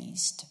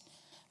 erased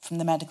from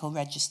the medical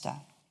register.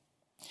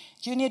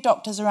 Junior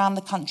doctors around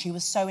the country were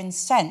so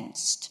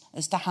incensed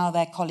as to how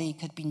their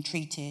colleague had been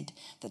treated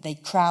that they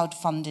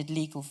crowd-funded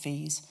legal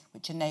fees,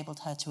 which enabled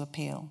her to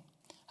appeal.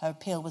 Her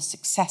appeal was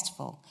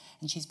successful,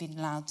 and she's been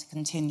allowed to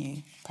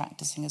continue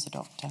practicing as a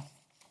doctor.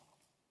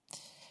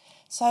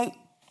 So,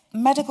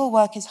 medical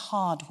work is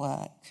hard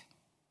work.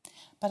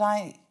 But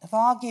I have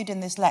argued in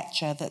this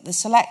lecture that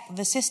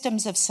the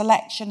systems of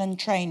selection and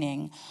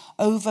training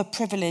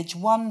over-privilege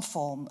one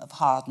form of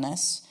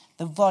hardness,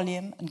 the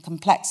volume and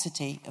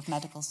complexity of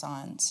medical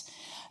science,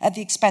 at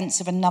the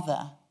expense of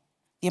another,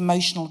 the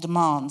emotional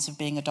demands of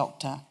being a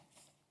doctor.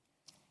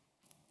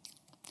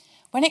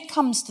 When it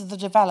comes to the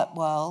developed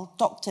world,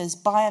 doctors,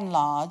 by and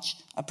large,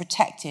 are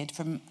protected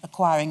from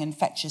acquiring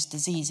infectious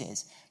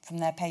diseases from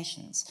their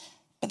patients.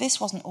 But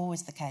this wasn't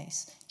always the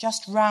case.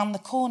 Just round the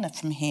corner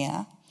from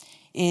here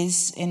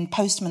is in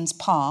Postman's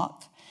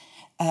Park,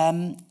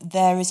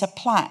 there is a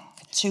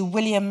plaque to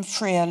William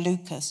Freer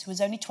Lucas, who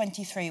was only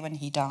 23 when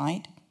he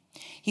died.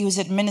 He was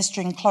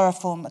administering a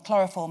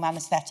chloroform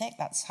anaesthetic.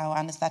 That's how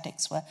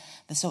anaesthetics were,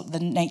 the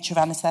nature of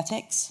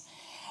anaesthetics.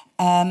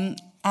 And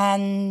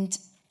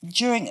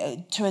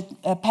to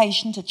a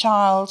patient, a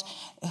child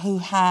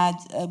who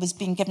was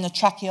being given a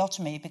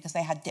tracheotomy because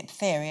they had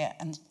diphtheria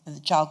and the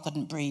child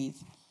couldn't breathe.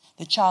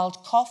 The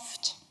child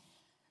coughed.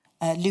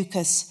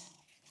 Lucas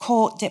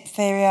caught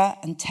diphtheria,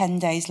 and 10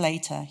 days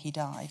later he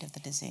died of the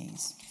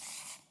disease.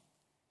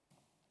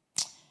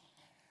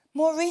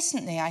 More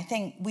recently, I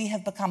think we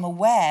have become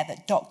aware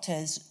that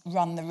doctors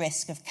run the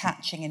risk of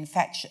catching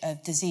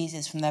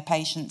diseases from their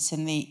patients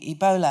in the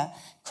Ebola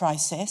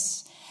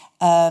crisis.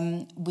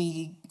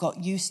 We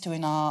got used to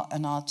in our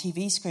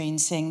TV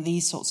screens seeing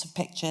these sorts of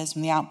pictures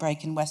from the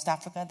outbreak in West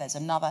Africa. There's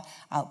another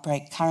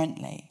outbreak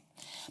currently.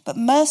 But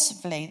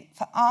mercifully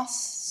for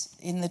us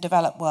in the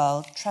developed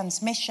world,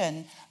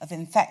 transmission of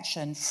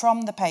infection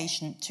from the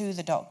patient to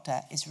the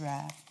doctor is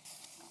rare.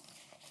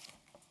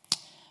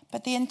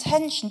 But the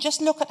intention,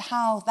 just look at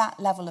how that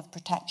level of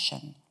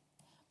protection,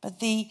 but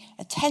the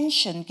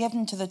attention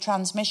given to the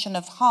transmission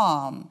of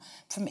harm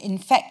from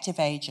infective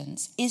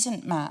agents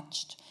isn't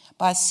matched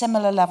by a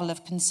similar level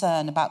of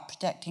concern about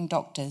protecting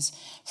doctors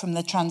from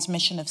the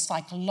transmission of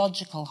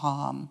psychological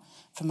harm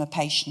from a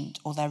patient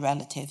or their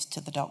relatives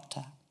to the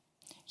doctor.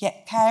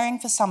 Yet caring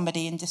for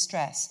somebody in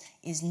distress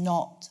is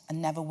not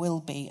and never will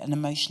be an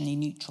emotionally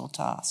neutral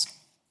task.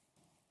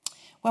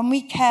 When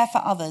we care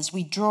for others,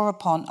 we draw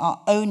upon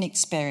our own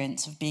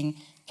experience of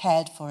being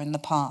cared for in the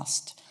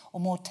past.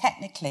 Or more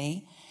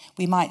technically,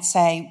 we might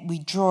say we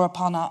draw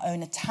upon our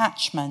own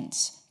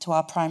attachments to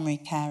our primary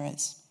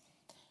carers.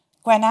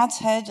 Gwen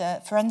Adhead,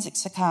 a forensic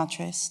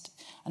psychiatrist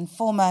and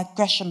former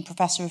Gresham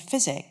Professor of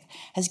Physics,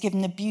 has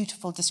given a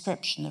beautiful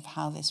description of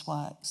how this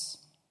works.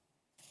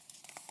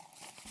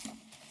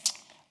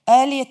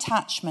 Early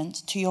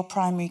attachment to your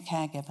primary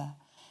caregiver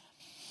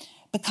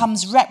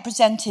becomes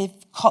represented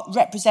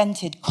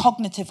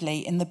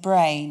cognitively in the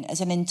brain as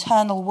an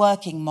internal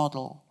working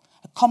model,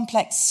 a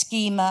complex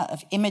schema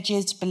of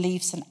images,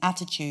 beliefs, and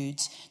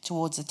attitudes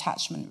towards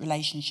attachment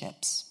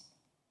relationships.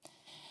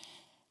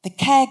 The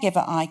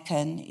caregiver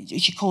icon,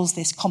 she calls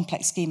this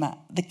complex schema,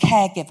 the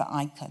caregiver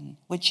icon,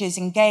 which is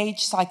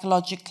engaged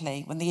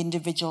psychologically when the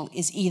individual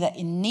is either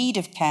in need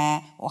of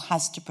care or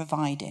has to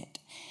provide it.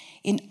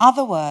 In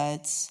other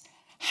words,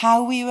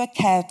 how we were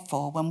cared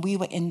for when we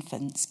were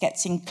infants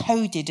gets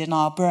encoded in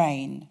our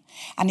brain,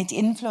 and it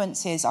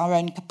influences our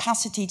own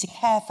capacity to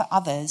care for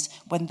others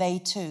when they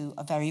too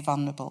are very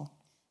vulnerable.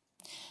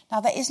 Now,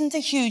 there isn't a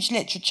huge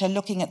literature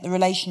looking at the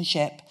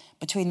relationship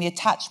between the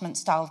attachment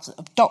styles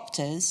of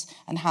doctors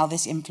and how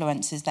this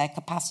influences their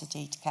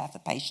capacity to care for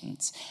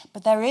patients,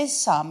 but there is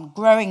some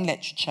growing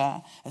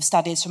literature of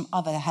studies from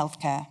other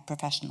healthcare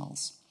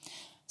professionals.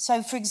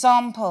 So, for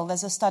example,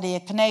 there's a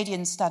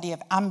Canadian study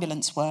of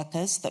ambulance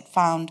workers that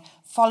found,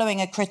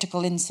 following a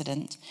critical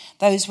incident,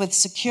 those with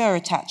secure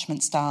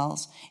attachment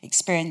styles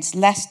experienced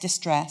less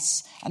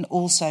distress and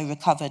also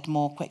recovered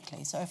more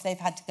quickly. So if they've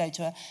had to go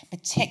to a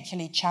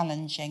particularly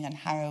challenging and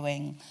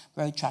harrowing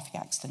road traffic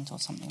accident or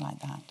something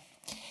like that.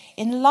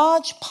 In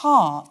large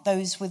part,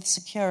 those with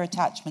secure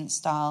attachment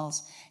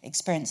styles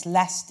experience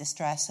less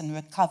distress and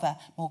recover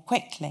more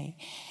quickly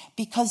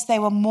because they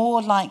were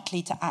more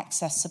likely to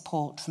access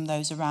support from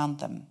those around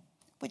them,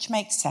 which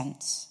makes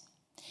sense.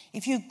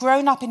 If you've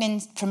grown up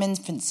from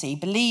infancy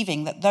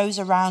believing that those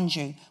around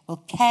you will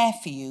care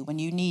for you when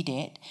you need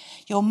it,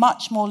 you're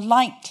much more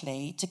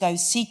likely to go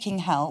seeking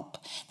help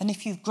than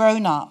if you've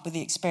grown up with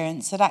the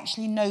experience that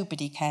actually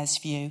nobody cares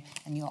for you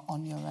and you're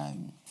on your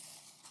own.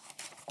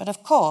 But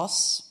of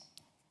course,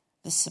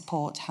 the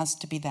support has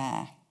to be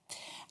there.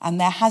 And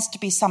there has to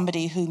be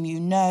somebody whom you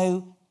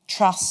know,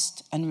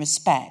 trust and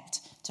respect,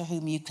 to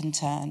whom you can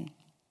turn.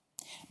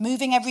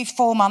 Moving every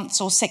 4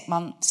 months or 6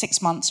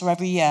 months or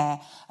every year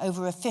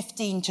over a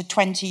 15 to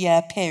 20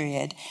 year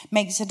period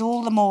makes it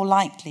all the more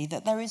likely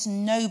that there is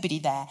nobody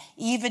there,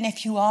 even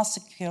if you are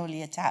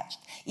securely attached,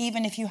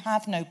 even if you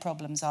have no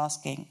problems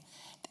asking.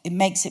 It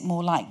makes it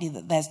more likely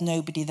that there's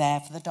nobody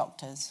there for the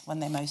doctors when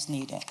they most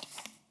need it.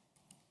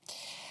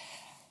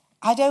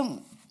 I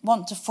don't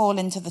want to fall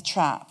into the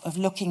trap of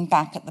looking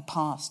back at the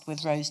past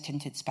with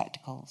rose-tinted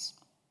spectacles.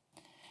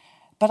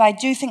 But I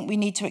do think we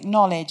need to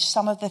acknowledge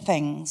some of the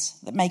things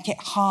that make it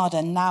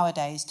harder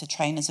nowadays to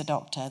train as a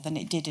doctor than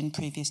it did in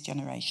previous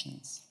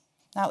generations.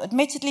 Now,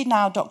 admittedly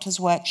now doctors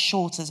work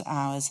shorter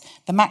hours.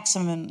 The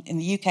maximum in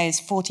the UK is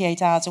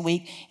 48 hours a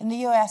week. In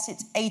the US,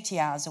 it's 80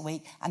 hours a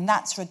week, and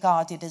that's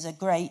regarded as a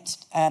great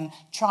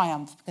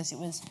triumph because it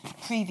was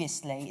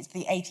previously, it's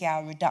the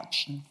 80-hour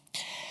reduction.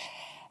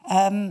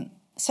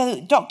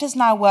 So doctors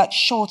now work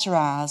shorter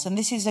hours, and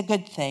this is a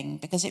good thing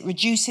because it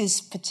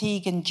reduces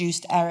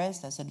fatigue-induced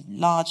errors. There's a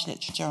large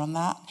literature on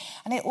that.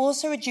 And it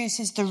also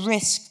reduces the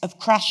risk of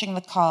crashing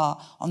the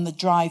car on the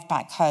drive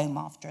back home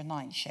after a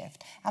night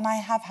shift. And I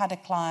have had a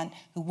client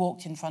who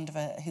walked in front of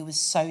her who was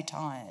so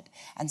tired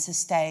and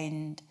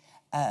sustained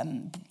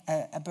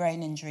a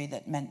brain injury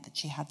that meant that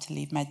she had to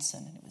leave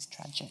medicine, and it was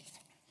tragic.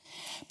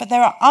 But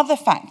there are other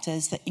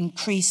factors that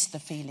increase the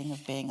feeling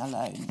of being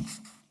alone.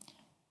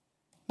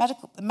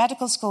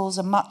 Medical schools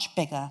are much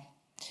bigger.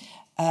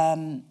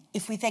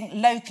 If we think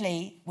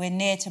locally, we're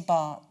near to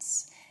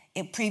Barts.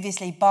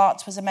 Previously,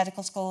 Barts was a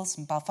medical school,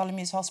 St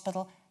Bartholomew's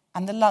Hospital,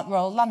 and the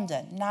Royal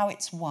London. Now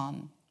it's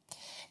one.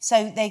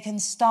 So they can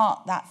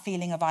start that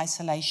feeling of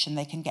isolation.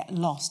 They can get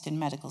lost in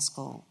medical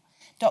school.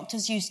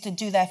 Doctors used to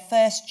do their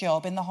first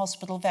job in the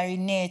hospital very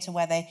near to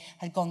where they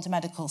had gone to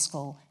medical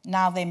school.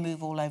 Now they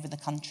move all over the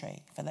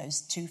country for those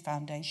 2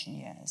 foundation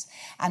years.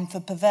 And for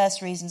perverse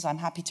reasons, I'm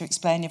happy to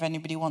explain if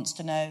anybody wants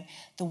to know,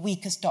 the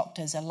weakest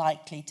doctors are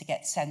likely to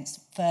get sent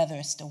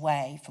furthest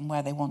away from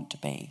where they want to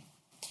be.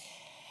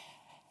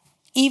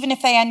 Even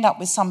if they end up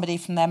with somebody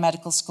from their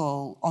medical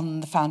school on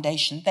the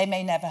foundation, they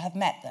may never have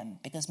met them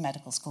because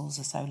medical schools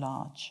are so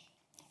large.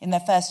 In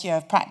their first year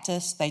of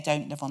practice, they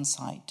don't live on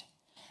site.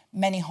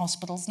 Many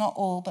hospitals, not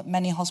all, but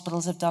many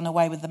hospitals have done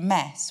away with the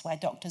mess where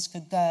doctors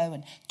could go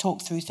and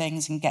talk through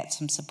things and get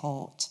some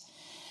support.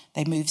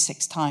 They move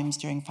 6 times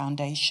during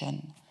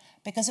foundation.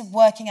 Because of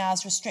working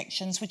hours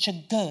restrictions, which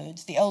are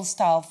good, the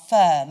old-style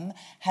firm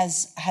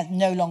has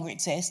no longer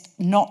exist,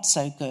 not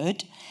so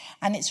good,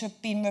 and it's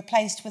been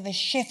replaced with a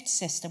shift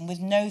system with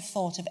no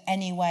thought of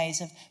any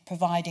ways of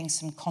providing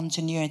some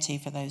continuity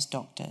for those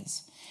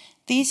doctors.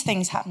 These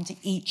things happen to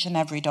each and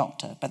every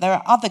doctor, but there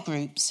are other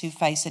groups who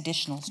face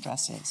additional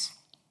stresses.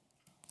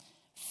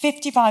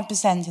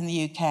 55% in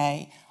the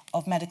UK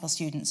of medical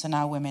students are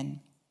now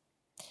women.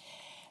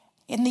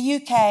 In the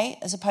UK,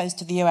 as opposed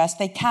to the US,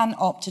 they can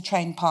opt to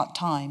train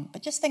part-time,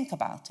 but just think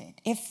about it.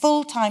 If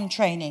full-time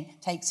training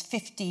takes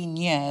 15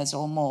 years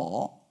or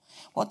more,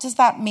 what does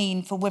that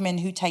mean for women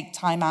who take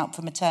time out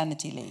for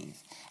maternity leave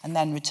and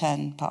then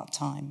return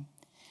part-time?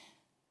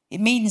 It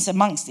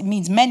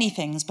means many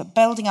things, but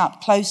building up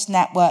close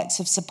networks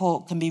of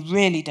support can be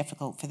really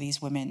difficult for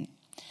these women.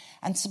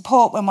 And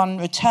support when one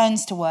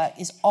returns to work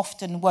is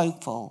often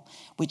woeful,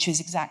 which is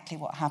exactly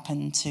what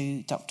happened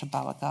to Dr.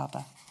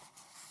 Bawagaba.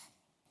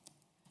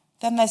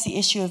 Then there's the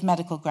issue of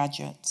medical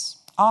graduates.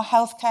 Our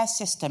healthcare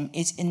system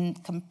is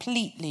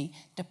completely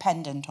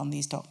dependent on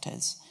these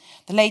doctors.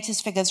 The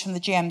latest figures from the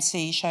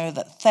GMC show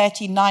that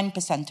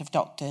 39% of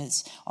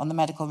doctors on the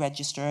medical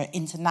register are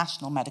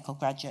international medical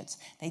graduates.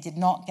 They did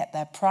not get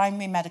their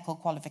primary medical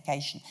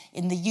qualification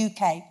in the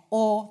UK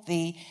or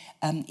the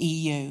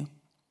EU.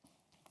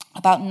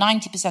 About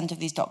 90% of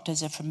these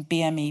doctors are from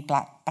BME,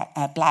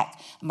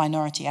 black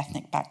minority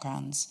ethnic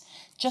backgrounds.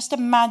 Just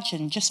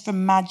imagine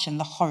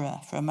the horror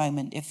for a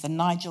moment if the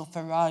Nigel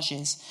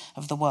Farages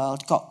of the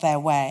world got their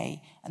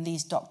way and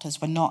these doctors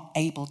were not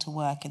able to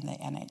work in the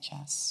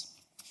NHS.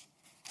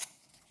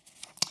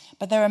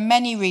 But there are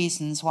many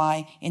reasons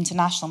why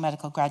international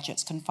medical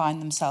graduates can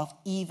find themselves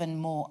even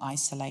more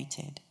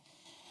isolated.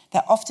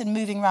 They're often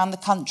moving around the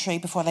country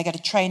before they get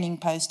a training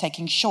post,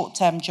 taking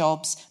short-term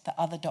jobs that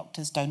other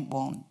doctors don't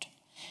want.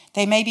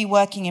 They may be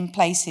working in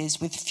places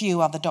with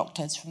few other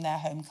doctors from their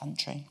home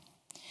country.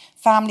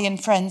 Family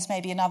and friends may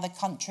be in other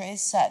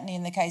countries. Certainly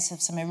in the case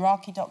of some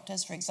Iraqi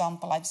doctors, for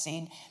example, I've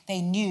seen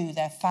they knew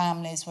their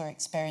families were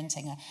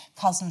experiencing a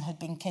cousin had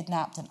been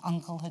kidnapped, an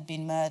uncle had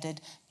been murdered.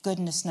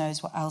 Goodness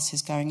knows what else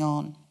is going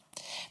on.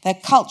 There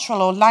are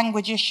cultural or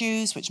language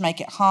issues which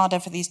make it harder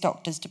for these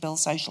doctors to build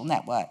social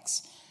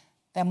networks.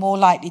 They're more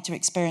likely to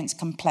experience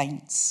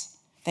complaints.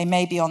 They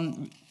may be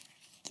on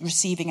the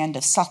receiving end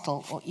of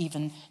subtle or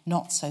even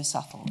not so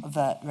subtle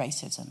overt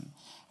racism.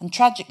 And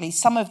tragically,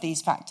 some of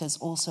these factors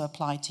also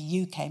apply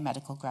to UK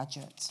medical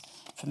graduates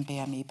from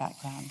BME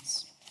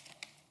backgrounds.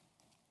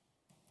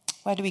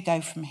 Where do we go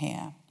from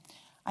here?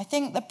 I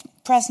think the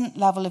present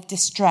level of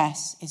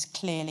distress is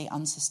clearly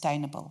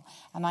unsustainable,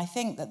 and I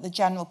think that the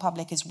general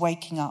public is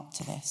waking up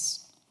to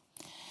this.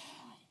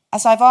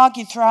 As I've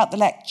argued throughout the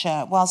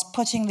lecture, whilst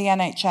putting the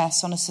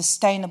NHS on a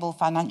sustainable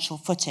financial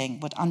footing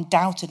would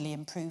undoubtedly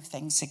improve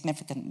things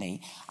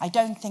significantly, I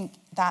don't think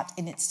that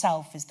in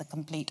itself is the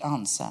complete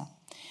answer.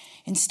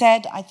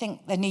 Instead, I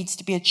think there needs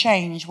to be a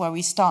change where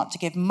we start to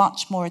give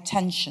much more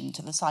attention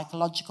to the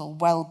psychological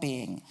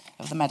well-being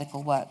of the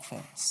medical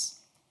workforce.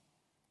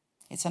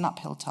 It's an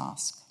uphill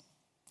task.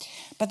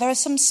 But there are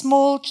some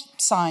small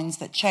signs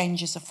that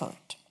change is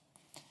afoot.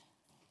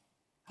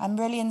 I'm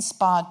really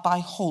inspired by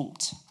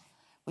HALT,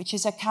 which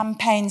is a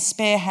campaign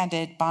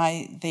spearheaded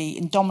by the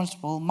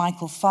indomitable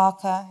Michael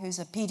Farker, who's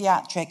a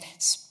paediatric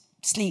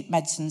sleep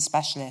medicine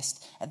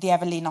specialist at the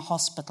Evelina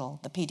Hospital,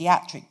 the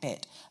paediatric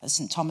bit of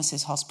St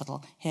Thomas's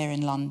Hospital here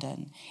in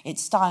London. It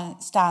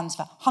stands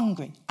for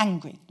hungry,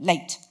 angry,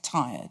 late,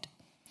 tired.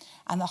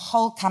 And the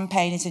whole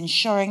campaign is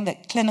ensuring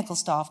that clinical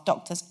staff,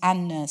 doctors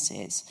and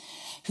nurses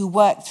who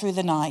work through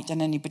the night,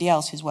 and anybody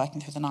else who's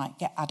working through the night,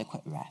 get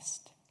adequate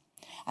rest.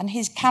 And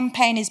his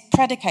campaign is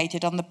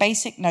predicated on the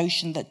basic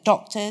notion that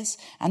doctors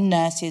and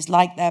nurses,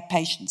 like their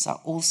patients, are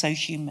also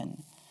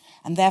human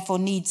and therefore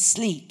need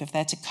sleep if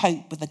they're to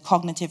cope with the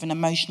cognitive and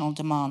emotional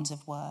demands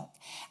of work.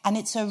 And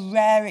it's a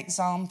rare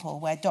example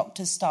where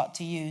doctors start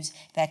to use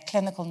their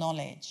clinical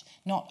knowledge,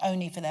 not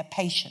only for their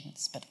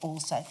patients, but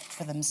also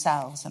for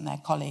themselves and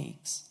their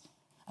colleagues.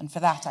 And for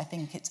that, I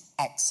think it's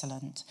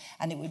excellent.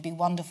 And it would be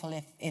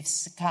wonderful if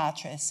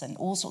psychiatrists and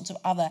all sorts of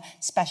other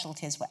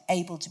specialties were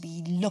able to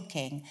be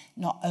looking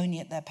not only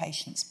at their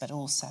patients, but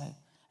also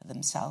at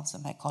themselves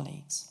and their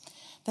colleagues.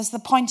 There's the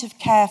Point of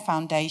Care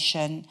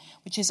Foundation,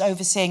 which is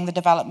overseeing the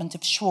development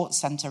of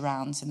Schwartz Centre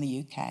rounds in the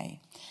UK.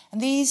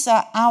 And these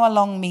are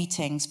hour-long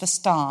meetings for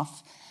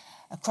staff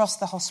across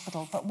the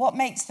hospital. But what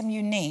makes them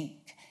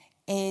unique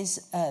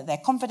is they're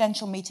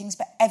confidential meetings,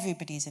 but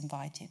everybody's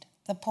invited.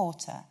 The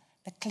porter,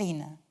 the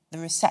cleaner, the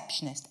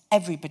receptionist,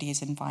 everybody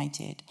is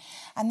invited.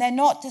 And they're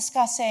not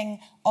discussing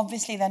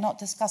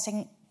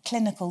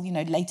clinical,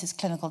 latest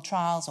clinical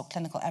trials or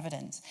clinical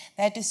evidence.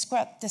 They're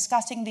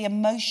discussing the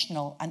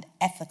emotional and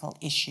ethical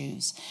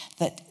issues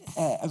that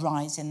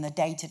arise in the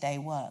day-to-day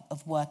work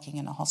of working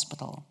in a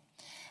hospital.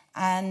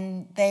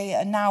 And they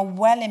are now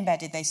well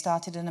embedded. They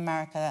started in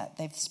America.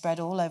 They've spread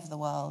all over the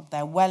world.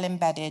 They're well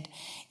embedded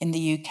in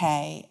the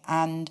UK,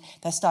 and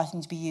they're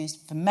starting to be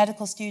used for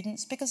medical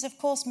students because, of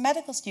course,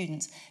 medical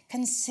students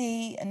can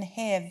see and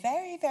hear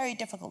very, very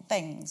difficult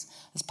things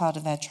as part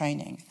of their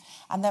training.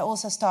 And they're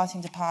also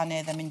starting to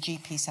pioneer them in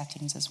GP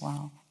settings as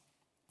well.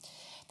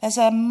 There's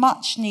a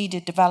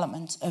much-needed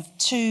development of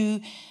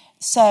two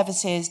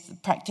services, the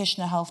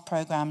Practitioner Health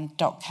Programme,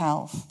 Doc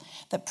Health,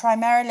 that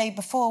primarily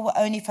before were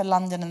only for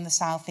London and the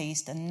South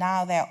East, and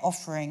now they're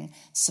offering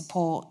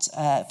support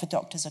for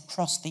doctors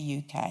across the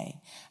UK.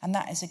 And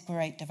that is a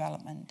great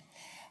development.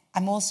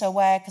 I'm also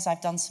aware, because I've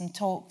done some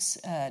talks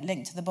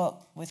linked to the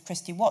book with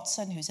Christy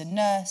Watson, who's a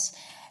nurse,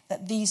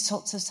 that these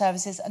sorts of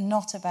services are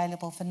not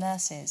available for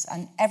nurses.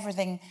 And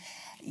everything,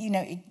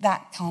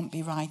 that can't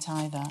be right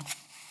either.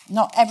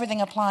 Not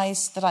everything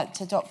applies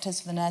to doctors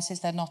for the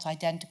nurses. They're not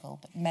identical,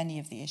 but many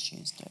of the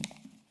issues do.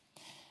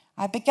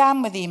 I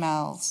began with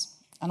emails,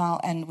 and I'll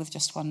end with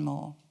just one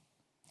more.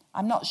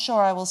 I'm not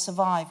sure I will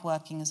survive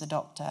working as a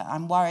doctor.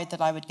 I'm worried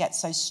that I would get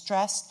so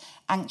stressed,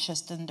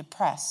 anxious, and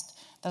depressed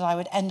that I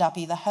would end up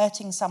either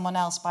hurting someone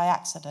else by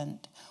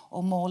accident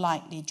or more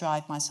likely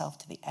drive myself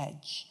to the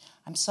edge.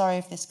 I'm sorry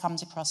if this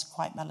comes across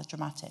quite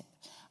melodramatic.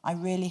 I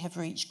really have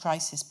reached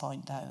crisis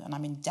point, though, and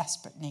I'm in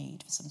desperate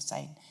need for some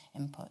sane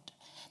input.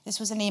 This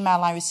was an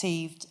email I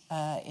received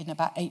in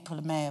about April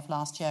and May of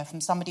last year from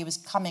somebody who was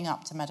coming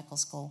up to medical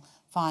school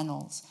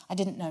finals. I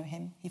didn't know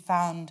him. He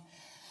found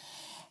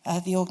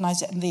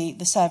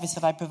the service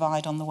that I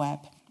provide on the web.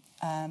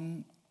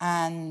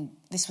 And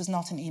this was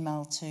not an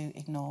email to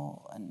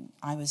ignore. And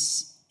I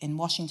was in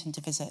Washington to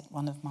visit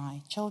one of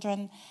my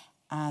children.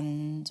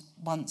 And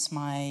once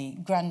my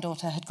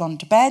granddaughter had gone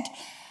to bed,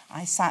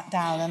 I sat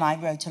down and I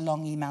wrote a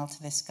long email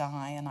to this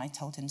guy, and I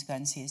told him to go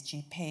and see his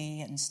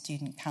GP and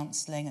student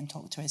counselling and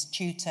talk to his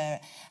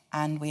tutor,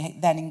 and we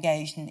then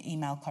engaged in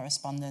email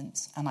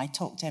correspondence. And I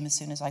talked to him as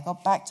soon as I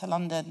got back to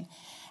London,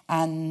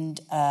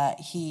 and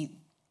he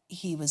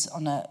was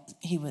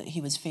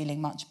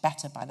feeling much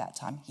better by that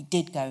time. He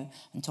did go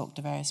and talk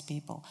to various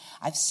people.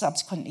 I've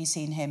subsequently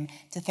seen him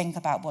to think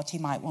about what he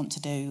might want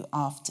to do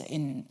after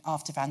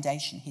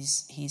foundation.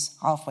 He's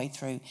halfway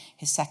through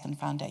his second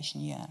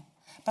foundation year.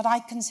 But I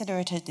consider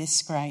it a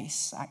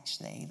disgrace,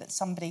 actually, that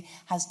somebody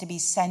has to be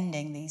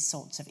sending these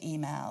sorts of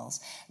emails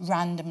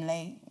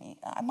randomly.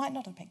 I might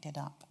not have picked it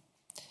up.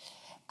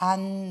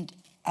 And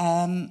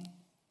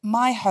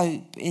my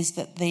hope is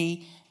that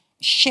the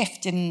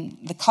shift in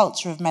the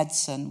culture of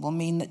medicine will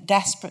mean that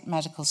desperate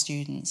medical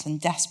students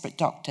and desperate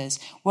doctors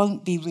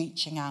won't be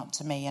reaching out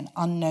to me, an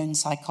unknown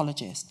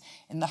psychologist,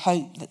 in the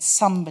hope that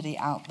somebody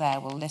out there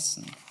will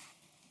listen.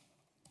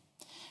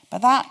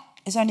 But that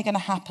is only going to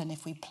happen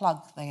if we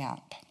plug the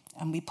gap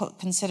and we put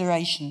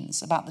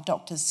considerations about the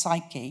doctor's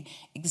psyche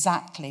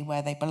exactly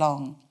where they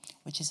belong,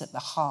 which is at the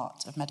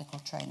heart of medical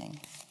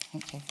training.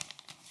 Thank you.